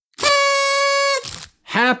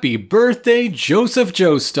Happy birthday, Joseph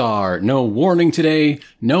Joestar! No warning today,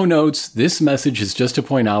 no notes. This message is just to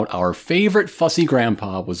point out our favorite fussy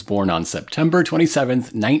grandpa was born on September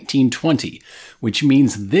 27th, 1920, which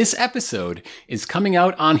means this episode is coming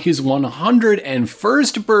out on his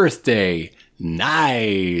 101st birthday.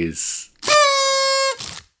 Nice!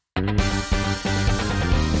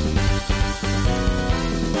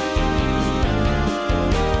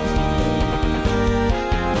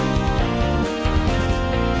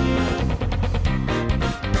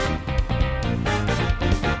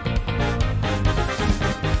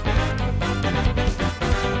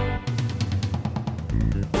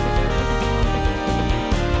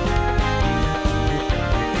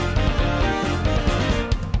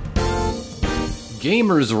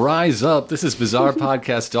 Gamers rise up. This is Bizarre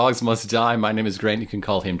Podcast Dogs Must Die. My name is Grant. You can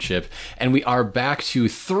call him Chip. And we are back to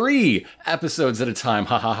 3 episodes at a time,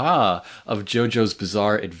 of JoJo's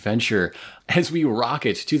Bizarre Adventure as we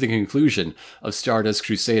rocket to the conclusion of Stardust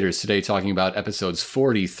Crusaders today, talking about episodes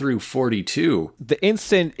 40 through 42. The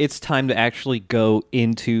instant it's time to actually go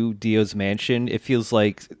into Dio's mansion, it feels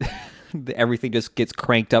like everything just gets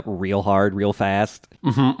cranked up real hard, real fast.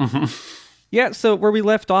 Yeah, so where we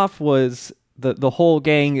left off was the whole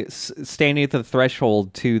gang standing at the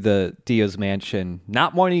threshold to the Dio's mansion,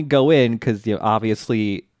 not wanting to go in because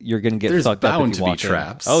obviously you're going to get sucked up if you walk in. There's bound to be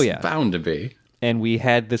traps. Oh yeah, bound to be. And we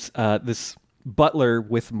had this butler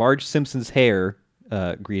with Marge Simpson's hair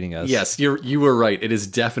greeting us. Yes, you were right. It is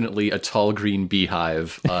definitely a tall green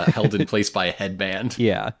beehive held in place by a headband.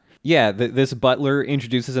 Yeah. This butler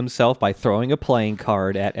introduces himself by throwing a playing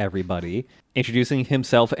card at everybody, introducing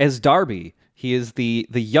himself as Darby. He is the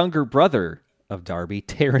younger brother of Darby,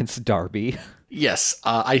 Terrence Darby. Yes,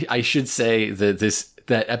 I should say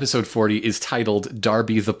that episode 40 is titled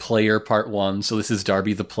Darby the Player Part 1, so this is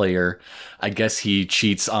Darby the Player. I guess he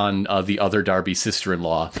cheats on the other Darby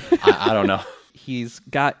sister-in-law. I don't know. He's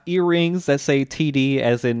got earrings that say TD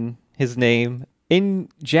as in his name. In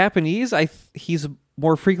Japanese, he's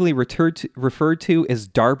more frequently referred to as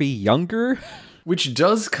Darby Younger. Which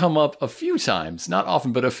does come up a few times, not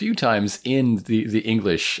often, but a few times in the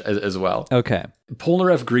English as well. Okay.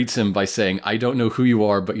 Polnareff greets him by saying, "I don't know who you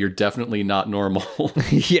are, but you're definitely not normal."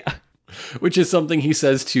 Yeah. Which is something he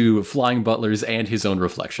says to flying butlers and his own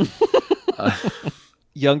reflection.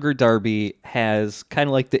 Younger Darby has kind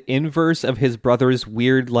of like the inverse of his brother's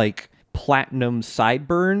weird, like, platinum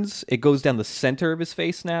sideburns. It goes down the center of his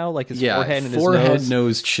face now, like his forehead and his nose. Forehead,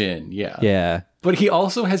 nose, chin, yeah. Yeah. But he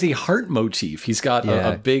also has a heart motif. He's got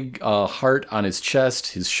a big heart on his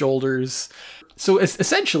chest, his shoulders. So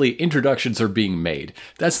essentially, introductions are being made.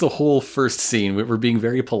 That's the whole first scene. We're being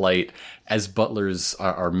very polite, as butlers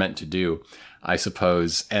are meant to do, I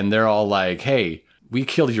suppose. And they're all like, "Hey, we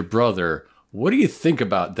killed your brother. What do you think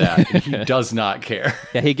about that?" And he does not care.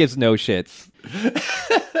 Yeah, he gives no shits.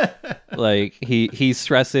 Like, he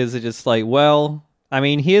stresses it, just like, well, I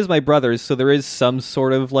mean, he is my brother, so there is some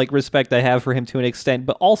sort of, like, respect I have for him to an extent,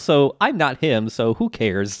 but also, I'm not him, so who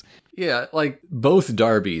cares? Yeah, like, both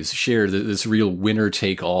Darbys share this real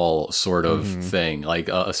winner-take-all sort of thing, like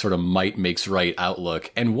a sort of might makes right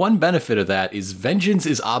outlook, and one benefit of that is vengeance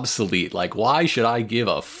is obsolete. Like, why should I give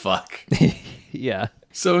a fuck? Yeah.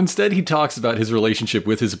 So instead he talks about his relationship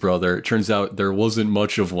with his brother. It turns out there wasn't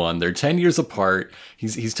much of one. They're 10 years apart.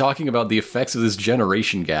 He's talking about the effects of this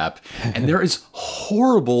generation gap. And there is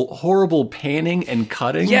horrible panning and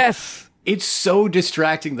cutting. Yes! It's so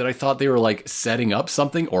distracting that I thought they were like setting up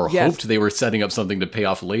something or hoped they were setting up something to pay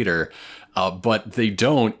off later. But they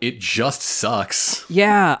don't. It just sucks.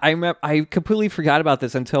 Yeah, I completely forgot about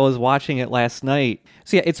this until I was watching it last night.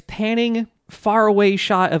 So yeah, it's panning, far away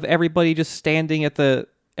shot of everybody just standing at the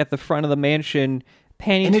front of the mansion,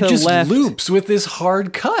 panning to the left. And it just loops with this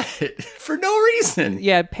hard cut for no reason.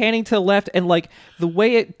 Yeah, panning to the left, and like the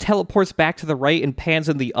way it teleports back to the right and pans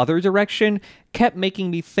in the other direction kept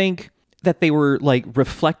making me think that they were like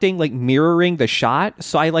reflecting, like mirroring the shot.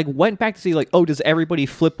 So I like went back to see like, oh, does everybody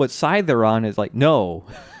flip what side they're on? It's like, no,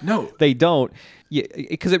 they don't. Yeah,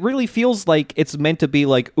 because it really feels like it's meant to be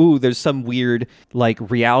like, ooh, there's some weird like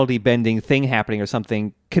reality bending thing happening or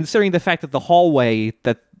something, considering the fact that the hallway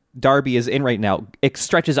that Darby is in right now, it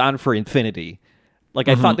stretches on for infinity. Like,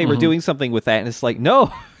 I thought they were doing something with that, and it's like,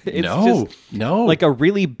 no. It's just like a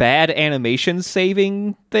really bad animation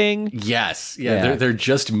saving thing. Yes. Yeah. They're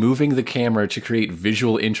just moving the camera to create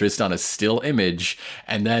visual interest on a still image,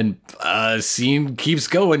 and then scene keeps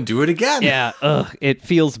going. Do it again. Yeah. It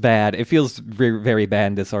feels bad. It feels very, very bad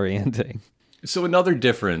and disorienting. So another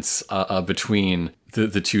difference between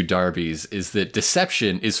the two Darbys is that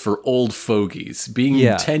deception is for old fogies.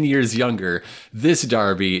 Being 10 years younger, this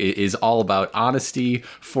Darby is all about honesty,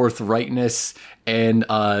 forthrightness, and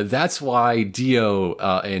that's why Dio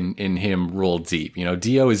and him roll deep. You know,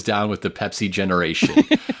 Dio is down with the Pepsi generation.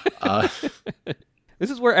 This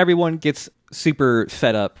is where everyone gets super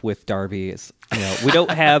fed up with Darby. It's, you know, we don't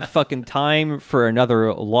have fucking time for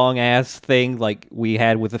another long ass thing like we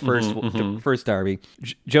had with the first Darby.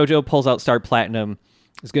 JoJo pulls out Star Platinum,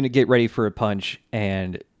 is going to get ready for a punch,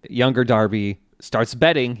 and younger Darby starts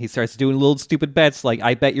betting. He starts doing little stupid bets like,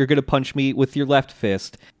 I bet you're going to punch me with your left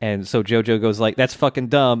fist. And so JoJo goes like, that's fucking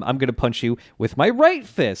dumb. I'm going to punch you with my right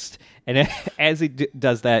fist. And as he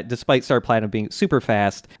does that, despite Star Platinum being super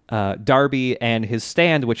fast, Darby and his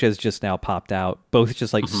stand, which has just now popped out, both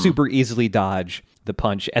just like super easily dodge the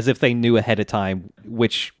punch as if they knew ahead of time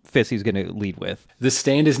which fist he's going to lead with. The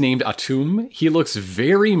stand is named Atum. He looks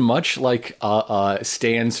very much like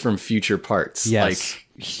stands from Future Parts. Yes. Like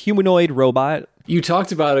humanoid robot. You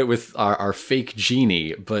talked about it with our fake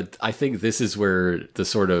genie, but I think this is where the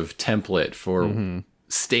sort of template for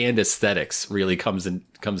stand aesthetics really comes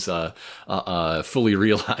fully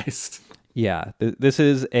realized. Yeah, this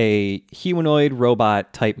is a humanoid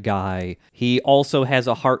robot type guy. He also has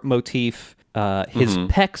a heart motif. His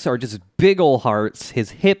pecs are just big ol' hearts. His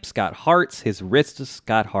hips got hearts. His wrists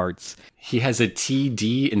got hearts. He has a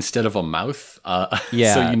TD instead of a mouth.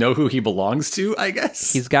 So you know who he belongs to, I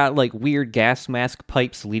guess. He's got like weird gas mask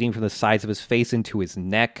pipes leading from the sides of his face into his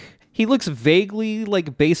neck. He looks vaguely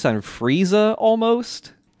like based on Frieza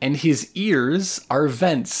almost. And his ears are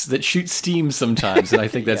vents that shoot steam sometimes, and I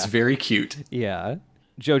think that's very cute. Yeah.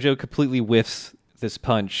 JoJo completely whiffs this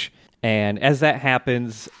punch. And as that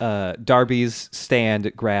happens, Darby's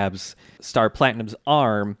stand grabs Star Platinum's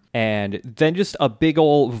arm, and then just a big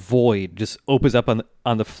old void just opens up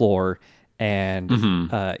on the floor, and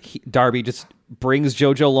Darby just brings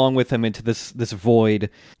JoJo along with him into this void.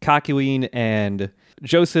 Kakyoin and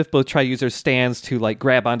Joseph both try to use their stands to like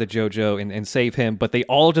grab onto JoJo and save him, but they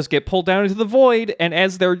all just get pulled down into the void, and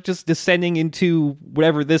as they're just descending into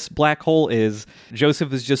whatever this black hole is,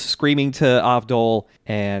 Joseph is just screaming to Avdol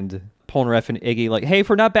and Polnareff and Iggy like, hey, if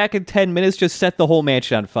we're not back in 10 minutes, just set the whole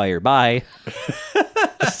mansion on fire. Bye.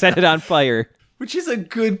 Set it on fire. Which is a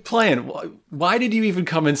good plan. Why did you even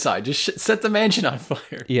come inside? Just set the mansion on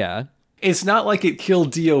fire. Yeah. It's not like it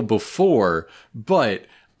killed Dio before, but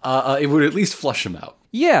it would at least flush him out.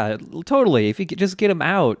 Yeah, totally. If you could just get him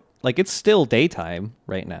out, like it's still daytime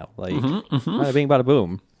right now. Like, bada bing, bada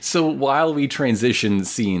boom. So while we transition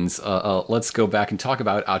scenes, let's go back and talk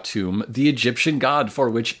about Atum, the Egyptian god for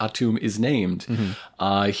which Atum is named.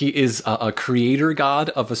 He is a creator god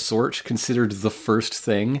of a sort, considered the first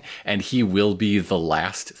thing, and he will be the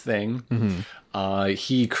last thing.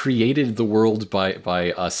 He created the world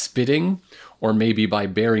by spitting, or maybe by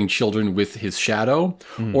bearing children with his shadow,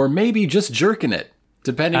 or maybe just jerking it,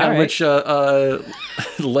 depending on which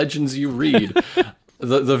legends you read.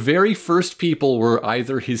 The very first people were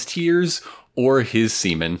either his tears or his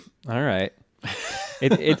semen. All right.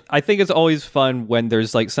 I think it's always fun when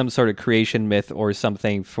there's like some sort of creation myth or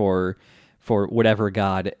something for whatever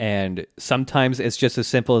god, and sometimes it's just as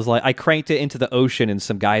simple as like I cranked it into the ocean and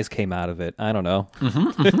some guys came out of it. I don't know.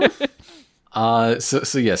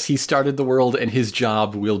 So yes, he started the world, and his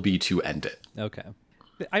job will be to end it. Okay.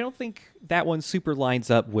 I don't think that one super lines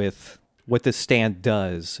up with what the stand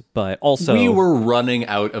does, but also we were running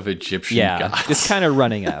out of Egyptian gods. Just kind of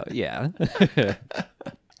running out. Yeah.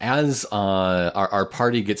 As our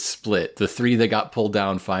party gets split, the three that got pulled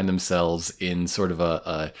down find themselves in sort of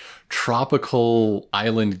a tropical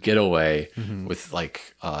island getaway with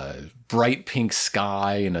like bright pink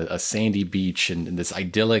sky and a sandy beach and this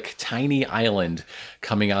idyllic tiny island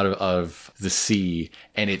coming out of the sea.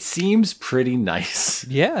 And it seems pretty nice.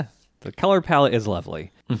 Yeah. The color palette is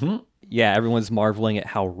lovely. Yeah, everyone's marveling at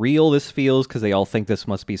how real this feels because they all think this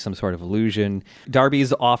must be some sort of illusion.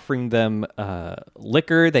 Darby's offering them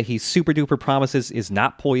liquor that he super duper promises is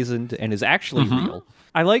not poisoned and is actually real.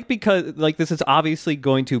 I like because like this is obviously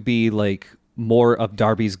going to be like more of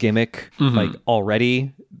Darby's gimmick like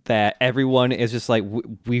already, that everyone is just like,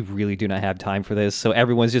 we really do not have time for this. So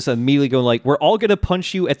everyone's just immediately going like, we're all going to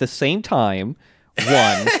punch you at the same time.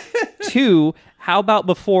 One. Two, how about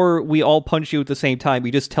before we all punch you at the same time,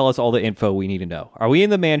 you just tell us all the info we need to know. Are we in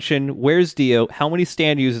the mansion? Where's Dio? How many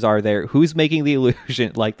stand users are there? Who's making the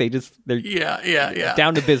illusion? Like they're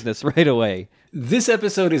down to business right away. This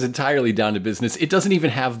episode is entirely down to business. It doesn't even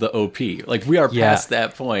have the OP. Like we are past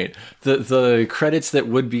that point. The credits that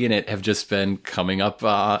would be in it have just been coming up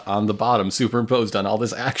on the bottom, superimposed on all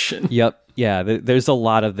this action. Yep. Yeah, there's a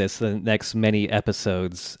lot of this the next many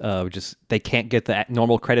episodes. Just they can't get the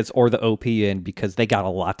normal credits or the OP in because they got a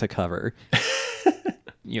lot to cover.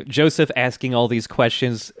 Joseph asking all these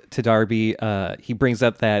questions to Darby. He brings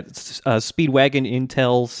up that Speedwagon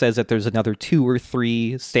Intel says that there's another 2 or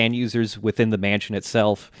 3 stand users within the mansion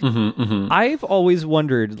itself. I've always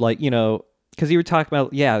wondered, because you were talking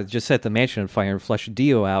about, just set the mansion on fire and flush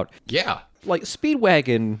Dio out. Yeah. Like,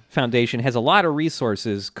 Speedwagon Foundation has a lot of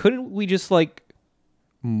resources. Couldn't we just,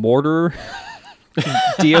 mortar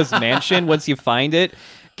Dio's mansion once you find it?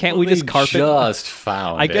 Can't we just carpet? Just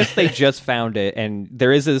found it. I guess they just found it, and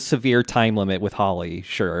there is a severe time limit with Holly,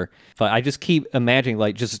 sure. But I just keep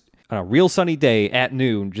imagining, just on a real sunny day at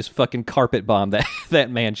noon, just fucking carpet bomb that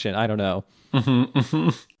mansion. I don't know.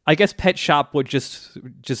 I guess Pet Shop would just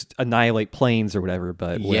annihilate planes or whatever,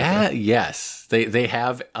 but whatever. Yes. They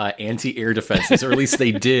have anti-air defenses, or at least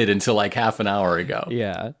they did until half an hour ago.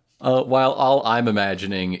 Yeah. While all I'm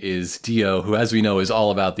imagining is Dio, who, as we know, is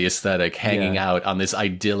all about the aesthetic, hanging out on this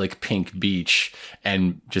idyllic pink beach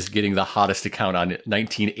and just getting the hottest account on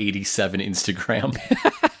 1987 Instagram.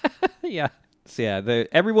 Yeah. So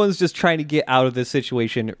everyone's just trying to get out of this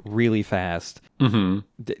situation really fast.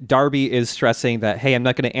 Darby is stressing that, hey, I'm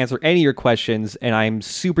not going to answer any of your questions, and I'm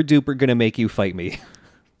super duper going to make you fight me.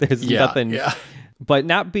 There's nothing, but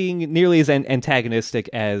not being nearly as antagonistic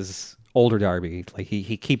as older Darby.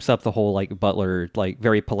 He keeps up the whole butler,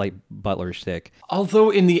 very polite butler shtick. Although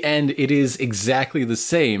in the end it is exactly the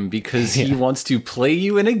same, because he wants to play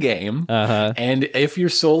you in a game, and if your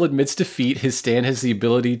soul admits defeat, his stand has the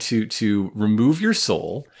ability to remove your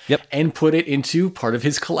soul and put it into part of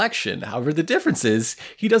his collection. However, the difference is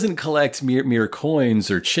he doesn't collect mere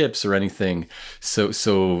coins or chips or anything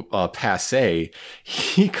so passe.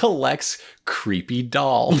 He collects creepy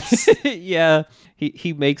dolls. Yeah.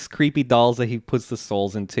 He makes creepy dolls that he puts the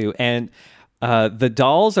souls into, and the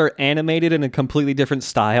dolls are animated in a completely different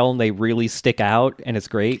style, and they really stick out, and it's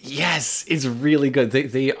great. Yes, it's really good.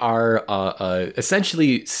 They are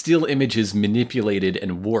essentially still images manipulated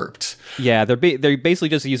and warped. Yeah, they're basically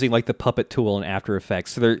just using the puppet tool in After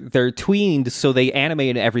Effects. So they're tweened so they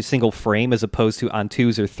animate in every single frame as opposed to on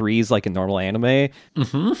 2s or 3s like in normal anime.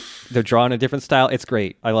 They're drawn in a different style. It's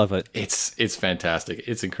great. I love it. It's fantastic.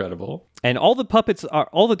 It's incredible. And all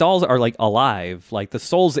the dolls are alive. The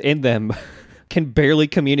souls in them can barely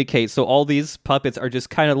communicate. So all these puppets are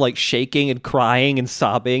just kind of shaking and crying and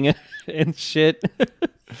sobbing and shit.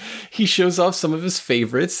 He shows off some of his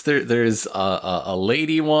favorites. There's a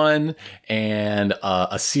lady one and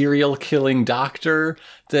a serial killing doctor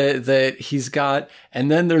that he's got.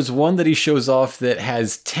 And then there's one that he shows off that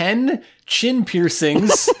has 10 chin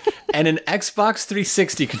piercings and an Xbox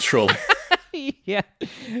 360 controller. Yeah.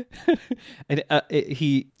 And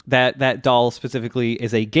that doll specifically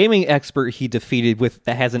is a gaming expert he defeated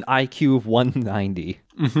that has an IQ of 190.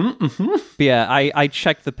 But yeah, I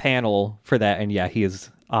checked the panel for that, and yeah, he is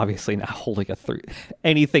obviously not holding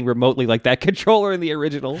anything remotely like that controller in the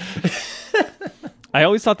original. I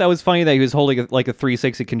always thought that was funny that he was holding a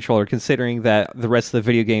 360 controller, considering that the rest of the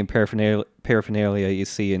video game paraphernalia you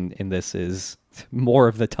see in this is more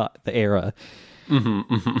of the era.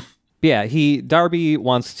 Yeah, Darby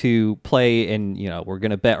wants to play, and we're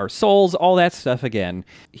gonna bet our souls, all that stuff again.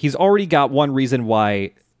 He's already got one reason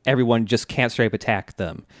why everyone just can't straight up attack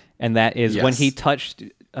them, and that is when he touched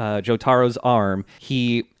Jotaro's arm,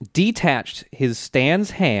 he detached his stand's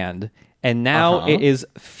hand, and now it is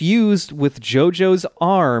fused with JoJo's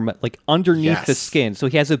arm, underneath the skin. So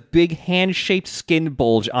he has a big hand-shaped skin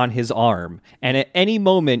bulge on his arm, and at any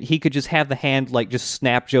moment he could just have the hand just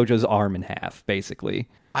snap JoJo's arm in half, basically.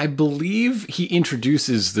 I believe he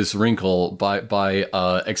introduces this wrinkle by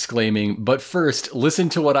exclaiming, "But first, listen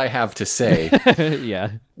to what I have to say."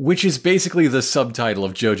 Yeah. Which is basically the subtitle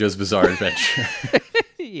of JoJo's Bizarre Adventure.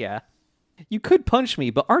 Yeah. You could punch me,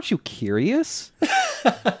 but aren't you curious?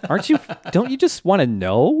 Don't you just want to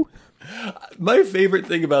know? My favorite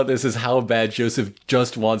thing about this is how bad Joseph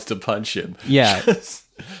just wants to punch him. Yeah.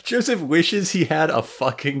 Joseph wishes he had a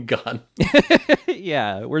fucking gun.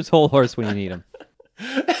 Yeah. Where's Whole Horse when you need him?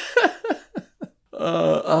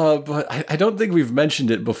 But I don't think we've mentioned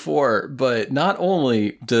it before, but not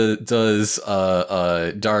only does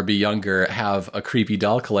Darby Younger have a creepy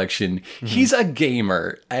doll collection, he's a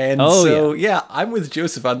gamer. And I'm with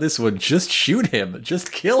Joseph on this one. Just shoot him.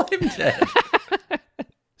 Just kill him dead.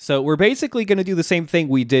 So we're basically going to do the same thing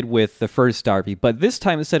we did with the first Darby, but this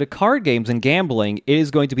time instead of card games and gambling, it is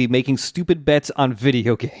going to be making stupid bets on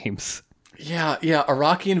video games. Yeah,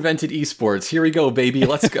 Araki invented esports. Here we go, baby.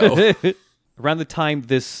 Let's go. Around the time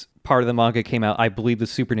this part of the manga came out, I believe the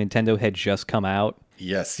Super Nintendo had just come out.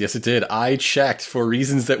 Yes, it did. I checked for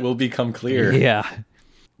reasons that will become clear. Yeah.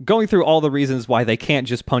 Going through all the reasons why they can't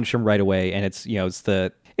just punch him right away, and it's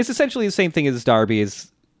essentially the same thing as Darby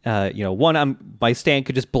is. My stand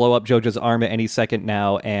could just blow up JoJo's arm at any second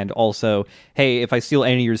now, and also, hey, if I steal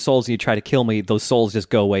any of your souls and you try to kill me, those souls just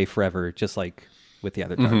go away forever, just like with the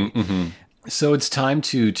other Darby. So it's time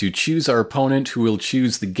to choose our opponent, who will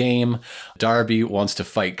choose the game. Darby wants to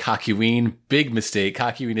fight Kakyoin. Big mistake.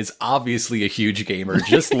 Kakyoin is obviously a huge gamer.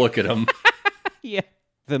 Just look at him. Yeah.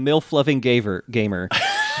 The MILF-loving gamer.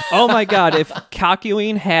 Oh my god, if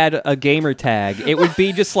Kakyoin had a gamer tag, it would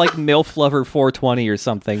be just like MILF Lover 420 or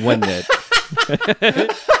something, wouldn't it?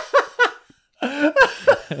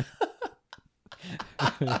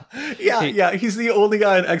 Yeah, he's the only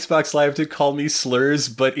guy on Xbox Live to call me slurs,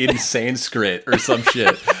 but in Sanskrit or some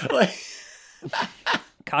shit. Like,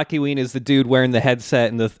 Kakyoin is the dude wearing the headset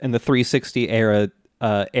in the 360 era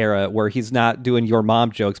where he's not doing your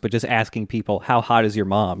mom jokes, but just asking people, how hot is your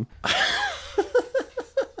mom?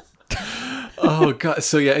 Oh god!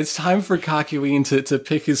 So yeah, it's time for Kakyoin to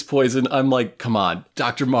pick his poison. I'm like, come on,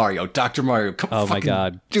 Dr. Mario, come! Oh my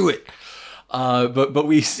god, do it! But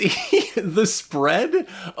we see the spread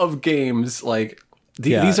of games. Like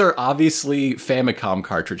these are obviously Famicom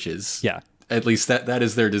cartridges. Yeah. At least that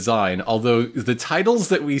is their design. Although the titles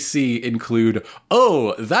that we see include,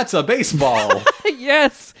 "Oh, that's a baseball."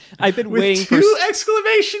 Yes, I've been waiting for two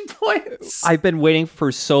exclamation points. I've been waiting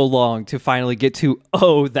for so long to finally get to,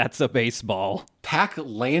 "Oh, that's a baseball."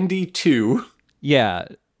 Pac-Landy 2. Yeah,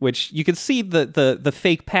 which you can see the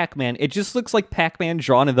fake Pac-Man. It just looks like Pac-Man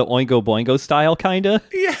drawn in the Oingo Boingo style, kinda.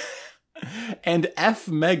 Yeah. And F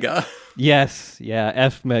Mega. Yes, yeah,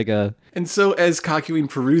 F Mega. And so as Kakyoin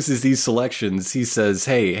peruses these selections, he says,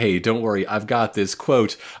 hey, don't worry, I've got this.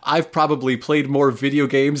 Quote, I've probably played more video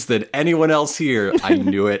games than anyone else here. I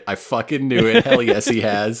knew it. I fucking knew it. Hell yes, he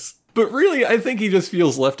has. But really, I think he just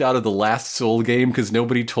feels left out of the last Soul game because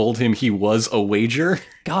nobody told him he was a wager.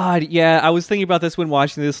 God, yeah, I was thinking about this when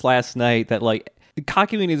watching this last night, that, like,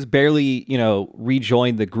 Kakyoin has barely,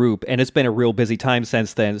 rejoined the group, and it's been a real busy time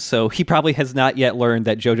since then, so he probably has not yet learned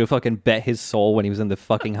that JoJo fucking bet his soul when he was in the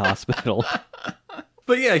fucking hospital.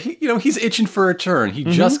 But yeah, he's itching for a turn. He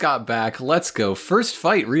just got back. Let's go. First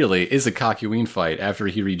fight, really, is a Kakyoin fight after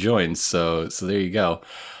he rejoins, so there you go.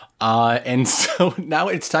 And so now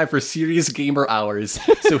it's time for serious gamer hours,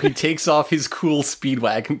 so he takes off his cool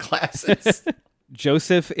Speedwagon glasses.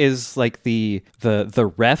 Joseph is like the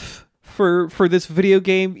ref for this video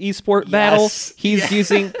game esport battle.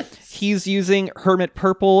 He's using Hermit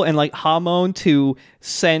Purple and like Hamon to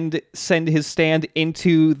send his stand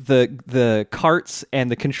into the carts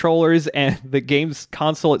and the controllers and the game's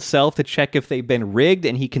console itself to check if they've been rigged,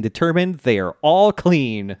 and he can determine they are all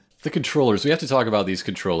clean. The controllers. We have to talk about these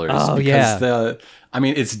controllers. Oh, because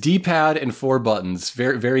it's D-pad and 4 buttons.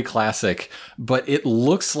 Very, very classic. But it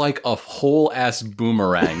looks like a whole-ass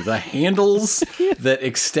boomerang. The handles that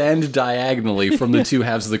extend diagonally from the two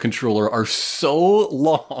halves of the controller are so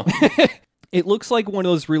long. It looks like one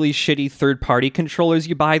of those really shitty third-party controllers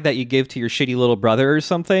you buy that you give to your shitty little brother or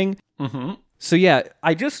something. Mm-hmm. So yeah,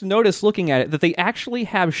 I just noticed looking at it that they actually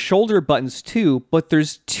have shoulder buttons too, but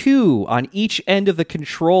there's 2 on each end of the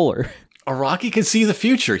controller. Araki can see the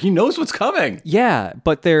future. He knows what's coming. Yeah,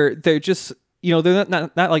 but they're just, they're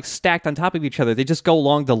not like stacked on top of each other. They just go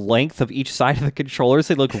along the length of each side of the controller,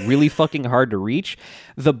 so they look really fucking hard to reach.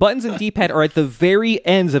 The buttons and D-pad are at the very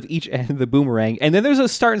ends of each end of the boomerang, and then there's a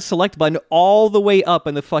start and select button all the way up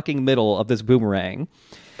in the fucking middle of this boomerang.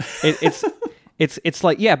 It's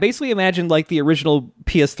like, yeah, basically imagine like the original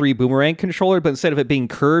PS3 boomerang controller, but instead of it being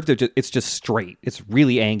curved, it's just straight. It's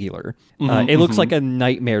really angular. It looks like a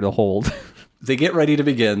nightmare to hold. They get ready to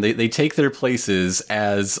begin. They take their places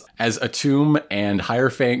as Atum and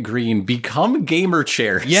Hierophant Green become gamer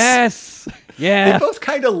chairs. Yes! Yeah. They both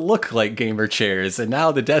kind of look like gamer chairs, and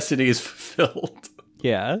now the destiny is fulfilled.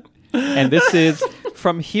 Yeah. And this is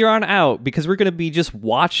from here on out, because we're going to be just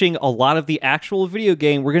watching a lot of the actual video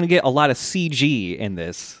game. We're going to get a lot of CG in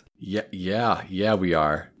this. Yeah, we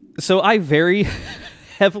are. So I very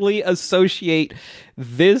heavily associate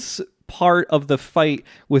this part of the fight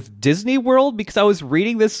with Disney World, because I was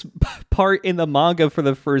reading this part in the manga for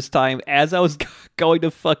the first time as I was going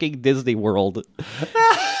to fucking Disney World.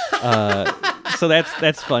 So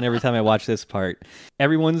that's fun every time I watch this part.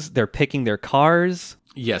 They're picking their cars.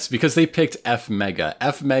 Yes, because they picked F Mega.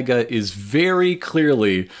 F Mega is very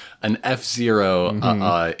clearly an F-Zero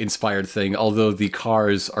inspired thing, although the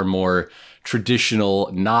cars are more traditional,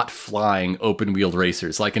 not flying open-wheeled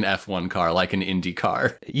racers, like an F1 car, like an Indy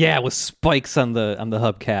car. Yeah, with spikes on the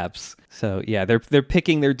hubcaps. So yeah, they're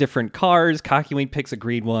picking their different cars. Kakyoin picks a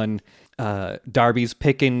green one. Darby's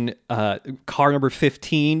picking car number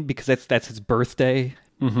 15 because that's his birthday.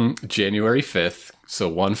 Mm-hmm. January 5th,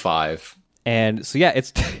 so 1-5. And so yeah,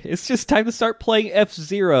 it's just time to start playing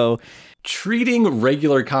F-Zero. Treating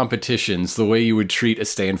regular competitions the way you would treat a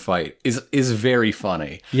stand fight is very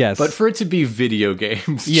funny. Yes. But for it to be video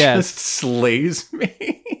games just slays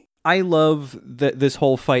me. I love this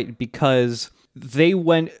whole fight because they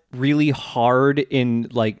went really hard in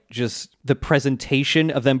like just the presentation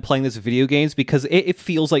of them playing this video games, because it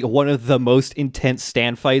feels like one of the most intense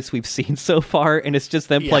stand fights we've seen so far, and it's just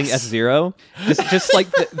them playing F-Zero. Just like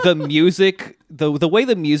the music, the way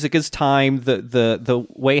the music is timed, the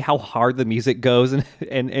way how hard the music goes,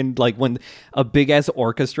 and like when a big ass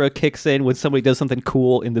orchestra kicks in when somebody does something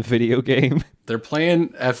cool in the video game. They're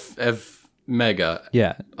playing F Mega.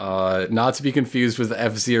 Yeah. Not to be confused with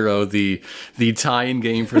F-Zero, the tie-in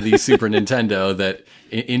game for the Super Nintendo that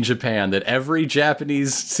in Japan that every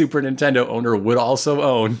Japanese Super Nintendo owner would also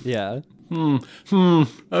own. Yeah.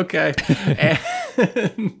 Okay.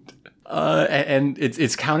 And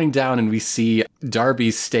it's counting down, and we see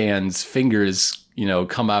Darby Stan's fingers,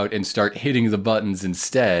 come out and start hitting the buttons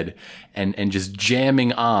instead, and just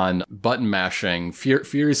jamming on button mashing,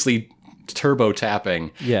 furiously turbo tapping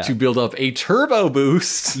to build up a turbo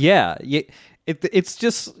boost. Yeah. It's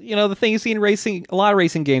just, the thing you see in racing, a lot of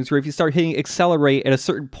racing games, where if you start hitting accelerate at a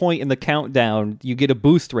certain point in the countdown, you get a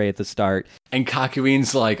boost rate at the start. And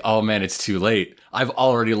Kakyoin's like, oh man, it's too late. I've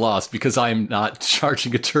already lost because I'm not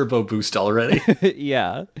charging a turbo boost already.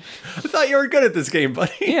 Yeah. I thought you were good at this game,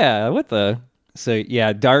 buddy. Yeah, what the? So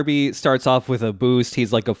yeah, Darby starts off with a boost.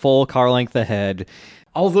 He's like a full car length ahead.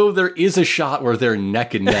 Although there is a shot where they're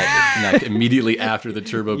neck and neck immediately after the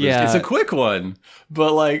turbo boost. Yeah. It's a quick one,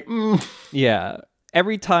 but like... Yeah.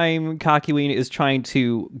 Every time Kakyoin is trying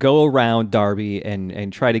to go around Darby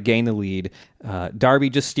and try to gain the lead, Darby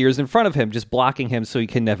just steers in front of him, just blocking him so he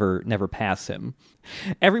can never pass him.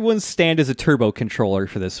 Everyone's stand is a turbo controller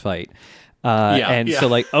for this fight. So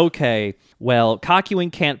like, okay, well,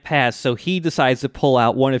 Kakyoin can't pass, so he decides to pull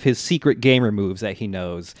out one of his secret gamer moves that he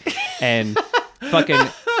knows. And... fucking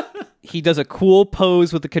he does a cool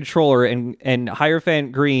pose with the controller, and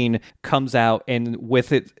Hierophant Green comes out and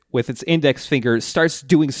with its index finger starts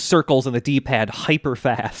doing circles on the D-pad hyper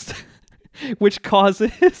fast, which causes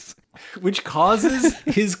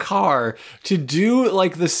his car to do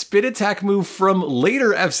like the spin attack move from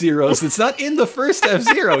later F-Zeros that's not in the first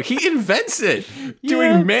F-Zero. He invents it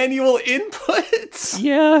doing manual inputs.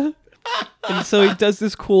 Yeah. And so he does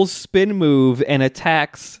this cool spin move and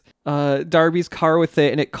attacks Darby's car with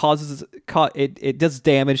it, and it does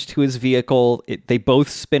damage to his vehicle. They both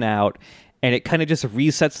spin out, and it kind of just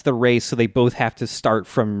resets the race, so they both have to start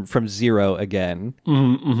from zero again.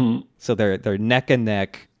 Mm-hmm. So they're neck and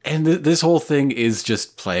neck. And this whole thing is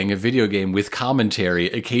just playing a video game with commentary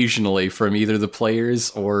occasionally from either the players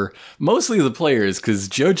or mostly the players, because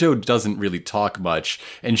JoJo doesn't really talk much,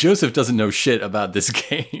 and Joseph doesn't know shit about this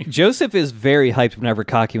game. Joseph is very hyped whenever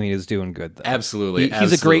Kakyoin is doing good, though. Absolutely.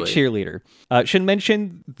 He's a great cheerleader. Should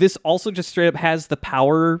mention, this also just straight up has the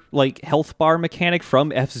power, like, health bar mechanic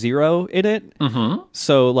from F-Zero in it. Mm-hmm.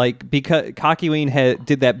 So, like, because Kakyoin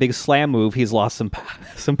did that big slam move, he's lost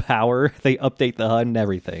some power. They update the HUD and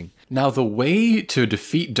everything. Now, the way to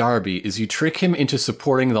defeat Darby is you trick him into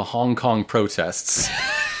supporting the Hong Kong protests.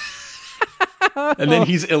 And then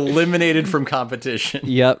he's eliminated from competition.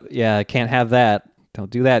 Yep. Yeah, can't have that. Don't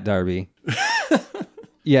do that, Darby.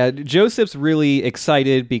 Yeah, Joseph's really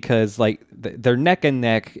excited because, like, they're neck and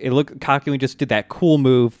neck. Kakyoin just did that cool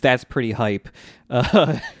move. That's pretty hype.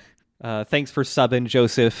 Thanks for subbing,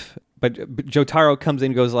 Joseph. But Jotaro comes in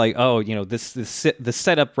and goes like, oh, the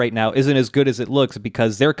setup right now isn't as good as it looks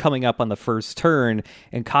because they're coming up on the first turn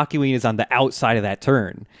and Kakyoin is on the outside of that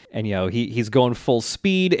turn. And, he's going full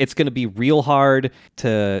speed. It's going to be real hard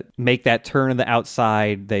to make that turn on the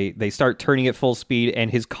outside. They start turning at full speed and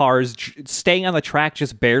his car's staying on the track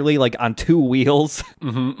just barely, like on two wheels.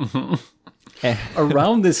 Mm-hmm, mm-hmm.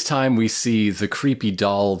 Around this time, we see the creepy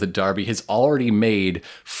doll that Darby has already made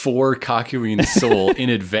for Kakyoin's soul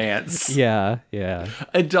in advance. Yeah.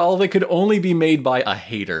 A doll that could only be made by a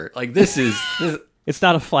hater. Like, this is... It's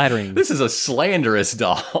not a flattering... This is a slanderous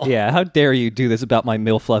doll. Yeah, how dare you do this about my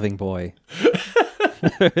MILF-loving boy.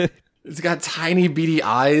 It's got tiny beady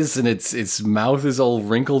eyes, and its mouth is all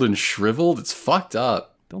wrinkled and shriveled. It's fucked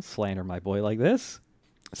up. Don't slander my boy like this.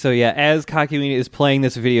 So yeah, as Kakyoin is playing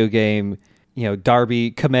this video game...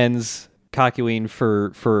 Darby commends Kakyoin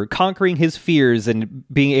for conquering his fears and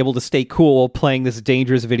being able to stay cool while playing this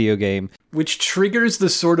dangerous video game. Which triggers the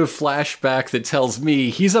sort of flashback that tells me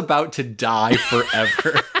he's about to die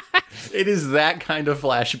forever. It is that kind of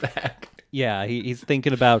flashback. Yeah, he's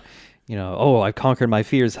thinking about, oh, I've conquered my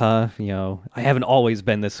fears, huh? I haven't always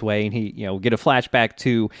been this way. And he, get a flashback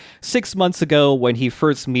to 6 months ago when he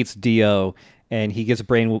first meets Dio, and he gets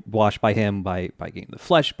brainwashed by him by getting the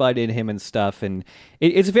flesh bud in him and stuff. And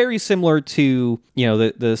it's very similar to,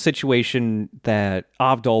 the situation that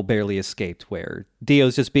Avdol barely escaped, where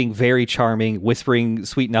Dio's just being very charming, whispering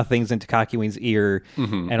sweet nothings into Kakyoin's ear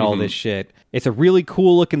and all this shit. It's a really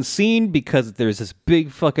cool looking scene because there's this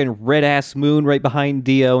big fucking red ass moon right behind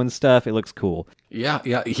Dio and stuff. It looks cool. Yeah.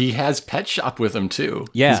 He has Pet Shop with him too.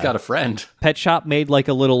 Yeah. He's got a friend. Pet Shop made like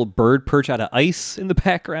a little bird perch out of ice in the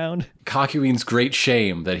background. Kakyoin's great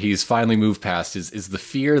shame that he's finally moved past is the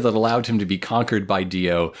fear that allowed him to be conquered by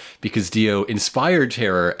Dio, because Dio inspired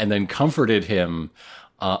terror and then comforted him,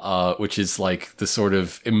 which is like the sort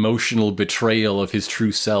of emotional betrayal of his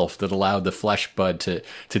true self that allowed the flesh bud to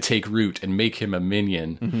take root and make him a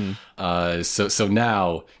minion. So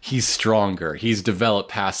now he's stronger. He's developed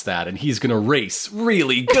past that, and he's gonna race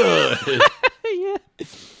really good. Yeah.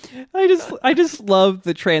 I just love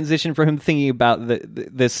the transition from him thinking about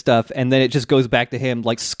this stuff, and then it just goes back to him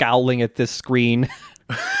like scowling at this screen.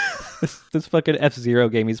 this fucking F-Zero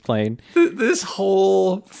game he's playing. This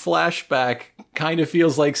whole flashback kind of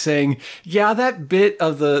feels like saying, yeah, that bit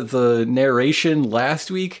of the narration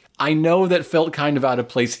last week, I know that felt kind of out of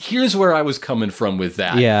place. Here's where I was coming from with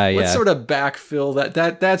that. Yeah. Let's sort of backfill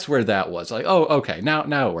that's where that was. Like, oh, okay, now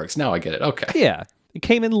it works. Now I get it. Okay. Yeah. It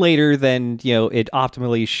came in later than, it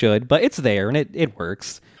optimally should, but it's there and it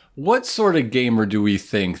works. What sort of gamer do we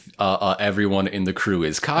think everyone in the crew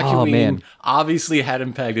is? Kakyoin obviously had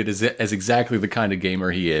him pegged as exactly the kind of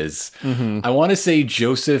gamer he is. I want to say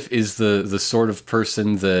Joseph is the sort of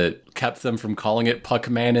person that kept them from calling it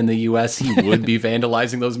Puckman in the US. He would be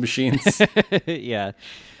vandalizing those machines. Yeah.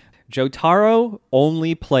 Jotaro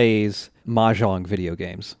only plays Mahjong video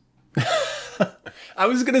games. I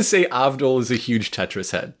was going to say Avdol is a huge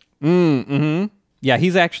Tetris head. Yeah,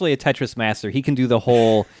 he's actually a Tetris master. He can do the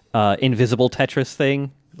whole invisible Tetris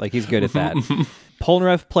thing. Like, he's good at that.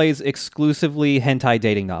 Polnareff plays exclusively hentai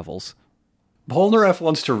dating novels. Polnareff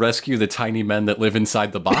wants to rescue the tiny men that live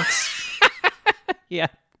inside the box. Yeah.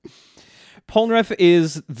 Polnareff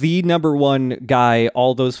is the number one guy,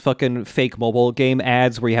 all those fucking fake mobile game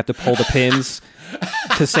ads where you have to pull the pins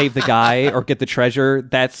to save the guy or get the treasure.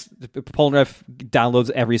 That's Polnareff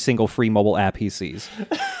downloads every single free mobile app he sees.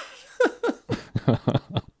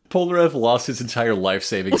 Polnareff lost his entire life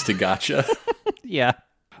savings to gacha. Yeah.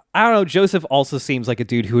 I don't know. Joseph also seems like a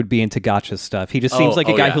dude who would be into gacha stuff. He just seems like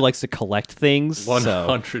a guy who likes to collect things.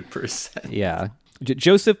 100%. So, yeah.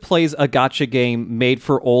 Joseph plays a gacha game made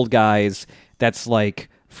for old guys that's like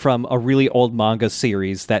from a really old manga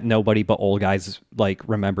series that nobody but old guys like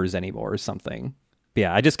remembers anymore or something. But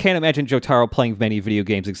yeah, I just can't imagine Jotaro playing many video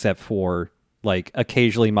games except for like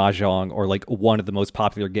occasionally Mahjong or like one of the most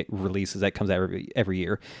popular releases that comes out every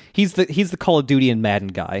year. He's the Call of Duty and Madden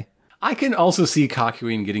guy. I can also see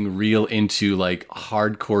Kakyoin getting real into like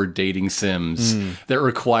hardcore dating sims that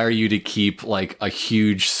require you to keep like a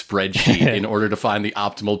huge spreadsheet in order to find the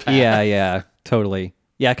optimal path. Yeah, totally.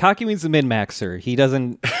 Yeah, Kakyoin's a min-maxer. He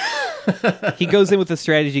doesn't... he goes in with a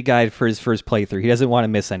strategy guide for his first playthrough. He doesn't want to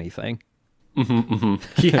miss anything.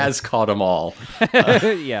 He has caught them all.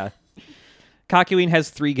 Yeah. Kakyoin has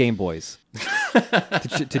 3 Game Boys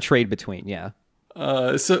to trade between, yeah.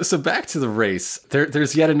 So back to the race.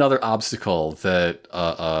 There's yet another obstacle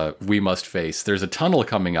that we must face. There's a tunnel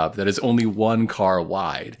coming up that is only 1 car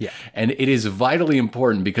wide. Yeah. And it is vitally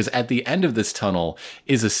important because at the end of this tunnel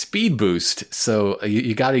is a speed boost. So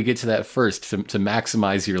you got to get to that first to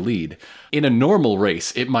maximize your lead. In a normal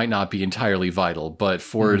race, it might not be entirely vital, but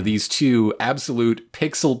for these 2 absolute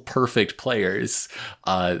pixel perfect players,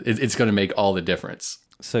 it's going to make all the difference.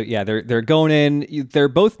 So yeah, they're going in. They're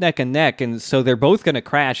both neck and neck, and so they're both going to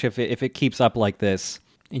crash if it keeps up like this.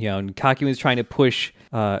 And Kakyoin is trying to push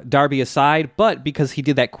Darby aside, but because he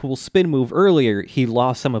did that cool spin move earlier, he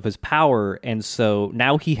lost some of his power, and so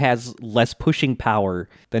now he has less pushing power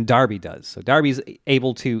than Darby does. So Darby's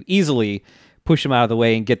able to easily push him out of the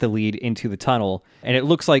way and get the lead into the tunnel. And it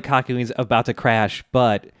looks like Kakyoin's about to crash,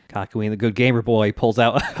 but Kakyoin, the good gamer boy, pulls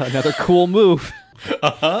out another cool move.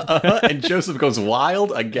 And Joseph goes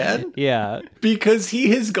wild again? Yeah. Because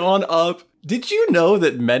he has gone up. Did you know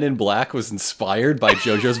that Men in Black was inspired by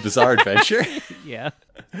JoJo's Bizarre Adventure? Yeah.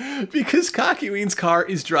 Because Kakyoin's car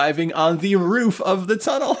is driving on the roof of the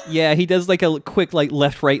tunnel. Yeah, he does like a quick like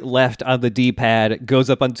left, right, left on the D-pad, goes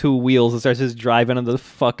up on two wheels and starts just driving on the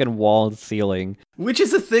fucking wall and ceiling. Which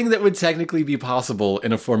is a thing that would technically be possible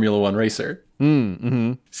in a Formula One racer.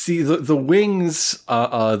 See, the wings,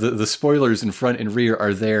 the spoilers in front and rear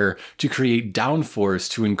are there to create downforce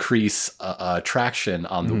to increase traction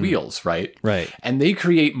on the wheels, right? Right. And they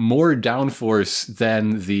create more downforce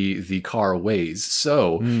than the car weighs.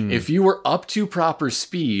 So if you were up to proper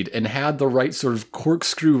speed and had the right sort of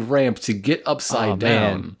corkscrew ramp to get upside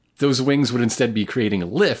down, those wings would instead be creating a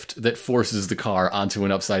lift that forces the car onto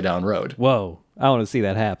an upside down road. Whoa. I want to see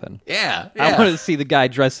that happen. Yeah. I want to see the guy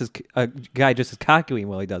dressed as Kakyoin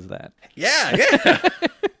while he does that. Yeah.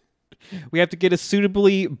 We have to get a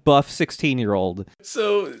suitably buff 16-year-old.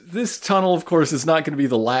 So this tunnel, of course, is not going to be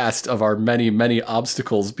the last of our many, many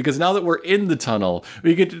obstacles, because now that we're in the tunnel,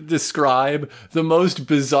 we get to describe the most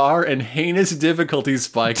bizarre and heinous difficulty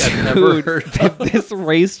spike I've ever heard of.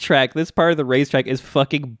 This part of the racetrack is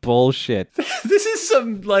fucking bullshit. This is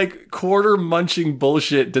some, like, quarter-munching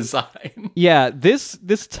bullshit design. Yeah,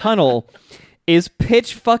 this tunnel is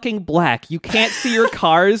pitch fucking black. You can't see your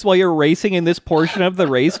cars while you're racing in this portion of the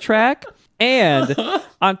racetrack. And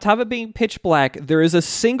on top of being pitch black, there is a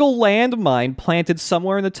single landmine planted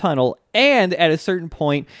somewhere in the tunnel. And at a certain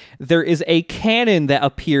point, there is a cannon that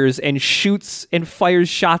appears and shoots and fires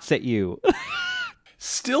shots at you.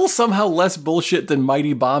 Still somehow less bullshit than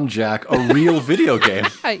Mighty Bomb Jack, a real video game.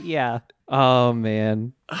 Yeah. Oh,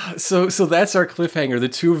 man. So that's our cliffhanger. The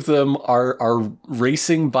two of them are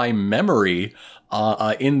racing by memory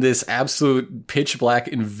in this absolute pitch black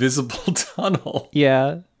invisible tunnel.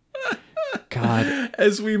 Yeah. God.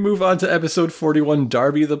 As we move on to episode 41,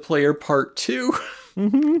 Darby the Player Part 2.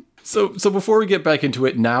 Mm-hmm. So before we get back into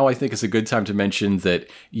it, now I think it's a good time to mention that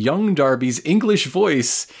young Darby's English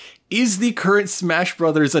voice is the current Smash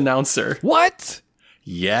Brothers announcer. What?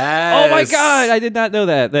 Yes. Oh my god, I did not know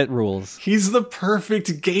that. That rules. He's the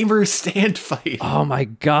perfect gamer stand fight. Oh my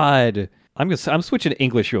god. I'm switching to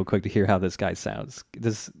English real quick to hear how this guy sounds.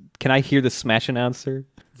 Can I hear the Smash announcer?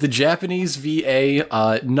 The Japanese VA,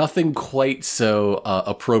 nothing quite so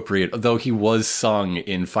appropriate, though he was sung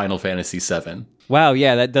in Final Fantasy VII. Wow,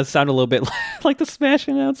 yeah, that does sound a little bit like the Smash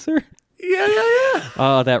announcer. Yeah.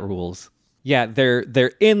 Oh, that rules. Yeah,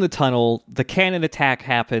 they're in the tunnel. The cannon attack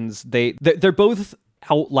happens. They're both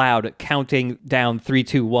out loud counting down 3,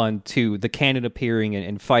 2, 1 to the cannon appearing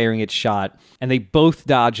and firing its shot, and they both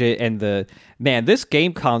dodge it. And this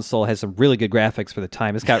game console has some really good graphics for the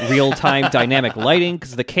time. It's got real-time dynamic lighting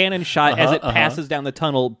because the cannon shot as it passes down the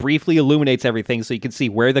tunnel briefly illuminates everything so you can see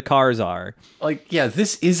where the cars are. Like, yeah,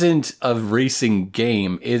 this isn't a racing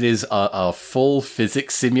game. It is a full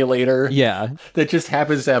physics simulator. Yeah. That just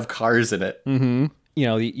happens to have cars in it. Mm-hmm. You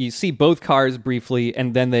know, you see both cars briefly,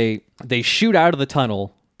 and then they shoot out of the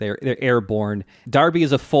tunnel. They're airborne. Darby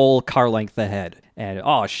is a full car length ahead, and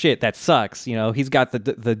oh shit, that sucks. You know, he's got the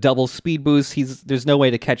double speed boost. There's no way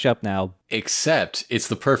to catch up now. Except it's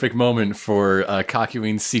the perfect moment for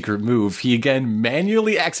Kakyoin's secret move. He again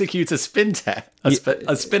manually executes a spin attack.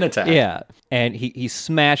 Yeah, and he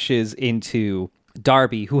smashes into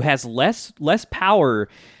Darby, who has less power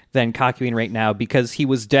than Kakyoin right now because he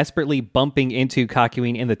was desperately bumping into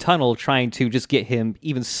Kakyoin in the tunnel, trying to just get him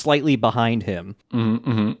even slightly behind him.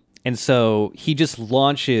 Mm-hmm. And so he just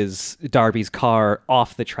launches Darby's car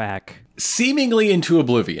off the track. Seemingly into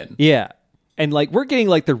oblivion. Yeah. And like we're getting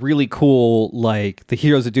like the really cool, like the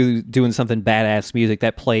heroes are doing something badass music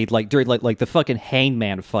that played like during like the fucking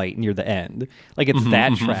hangman fight near the end. Like it's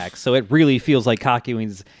that track. So it really feels like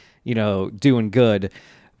Kakyoin's, doing good.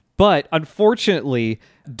 But unfortunately,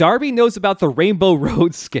 Darby knows about the Rainbow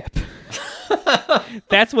Road skip.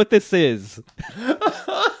 That's what this is.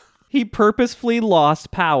 He purposefully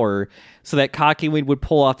lost power so that Kakyoin would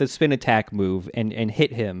pull off the spin attack move and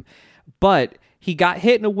hit him. But he got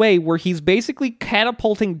hit in a way where he's basically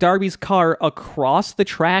catapulting Darby's car across the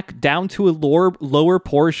track down to a lower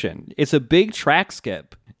portion. It's a big track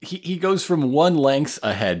skip. He goes from one length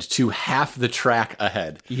ahead to half the track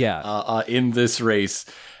ahead. Yeah. In this race.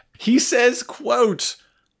 He says, quote,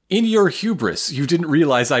 "In your hubris, you didn't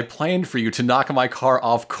realize I planned for you to knock my car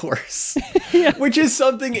off course." Yeah. Which is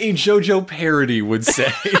something a JoJo parody would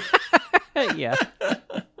say. Yeah.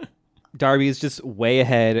 Darby is just way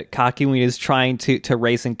ahead. Kakyoin is trying to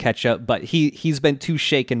race and catch up, but he's been too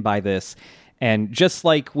shaken by this. And just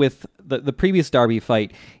like with the previous Darby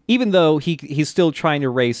fight, even though he's still trying to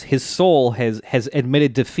race, his soul has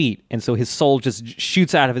admitted defeat, and so his soul just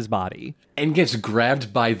shoots out of his body. And gets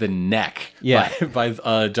grabbed by the neck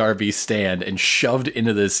by Darby's stand and shoved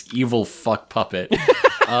into this evil fuck puppet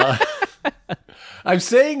I'm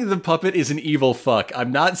saying the puppet is an evil fuck.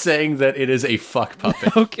 I'm not saying that it is a fuck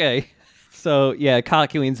puppet. Okay. So, yeah,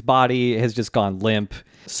 Kakyoin's body has just gone limp.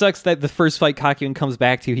 Sucks that the first fight Kakyoin comes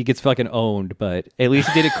back to, he gets fucking owned, but at least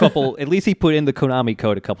he did at least he put in the Konami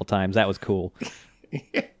code a couple times. That was cool.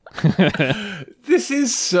 This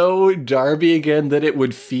is so Darby again that it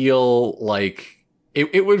would feel like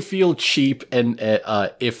it would feel cheap and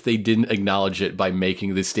if they didn't acknowledge it by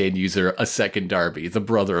making the stand user a second Darby, the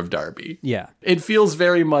brother of Darby. Yeah. It feels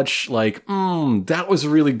very much like, that was a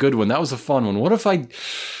really good one. That was a fun one. What if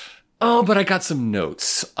but I got some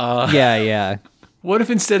notes. Yeah. What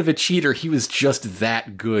if instead of a cheater, he was just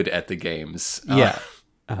that good at the games? Yeah.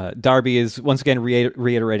 Darby is once again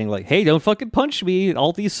reiterating, like, hey, don't fucking punch me.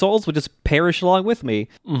 All these souls would just perish along with me.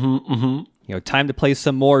 Time to play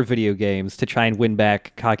some more video games to try and win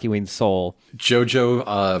back Kakyoin's soul.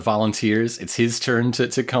 Jojo volunteers. It's his turn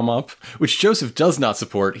to come up, which Joseph does not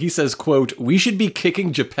support. He says, quote, we should be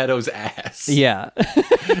kicking Geppetto's ass. Yeah.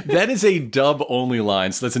 That is a dub-only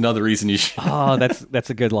line, so that's another reason you should. Oh, that's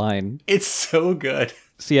a good line. It's so good.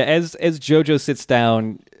 So yeah, as Jojo sits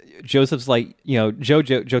down, Joseph's like,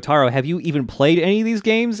 Jotaro, have you even played any of these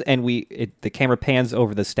games? And the camera pans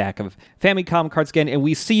over the stack of Famicom cards again, and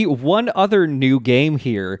we see one other new game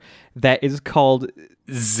here that is called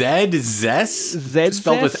Zess?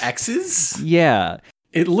 Spelled with X's? Yeah.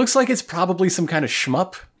 It looks like it's probably some kind of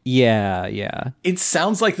shmup. Yeah. It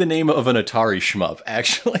sounds like the name of an Atari shmup,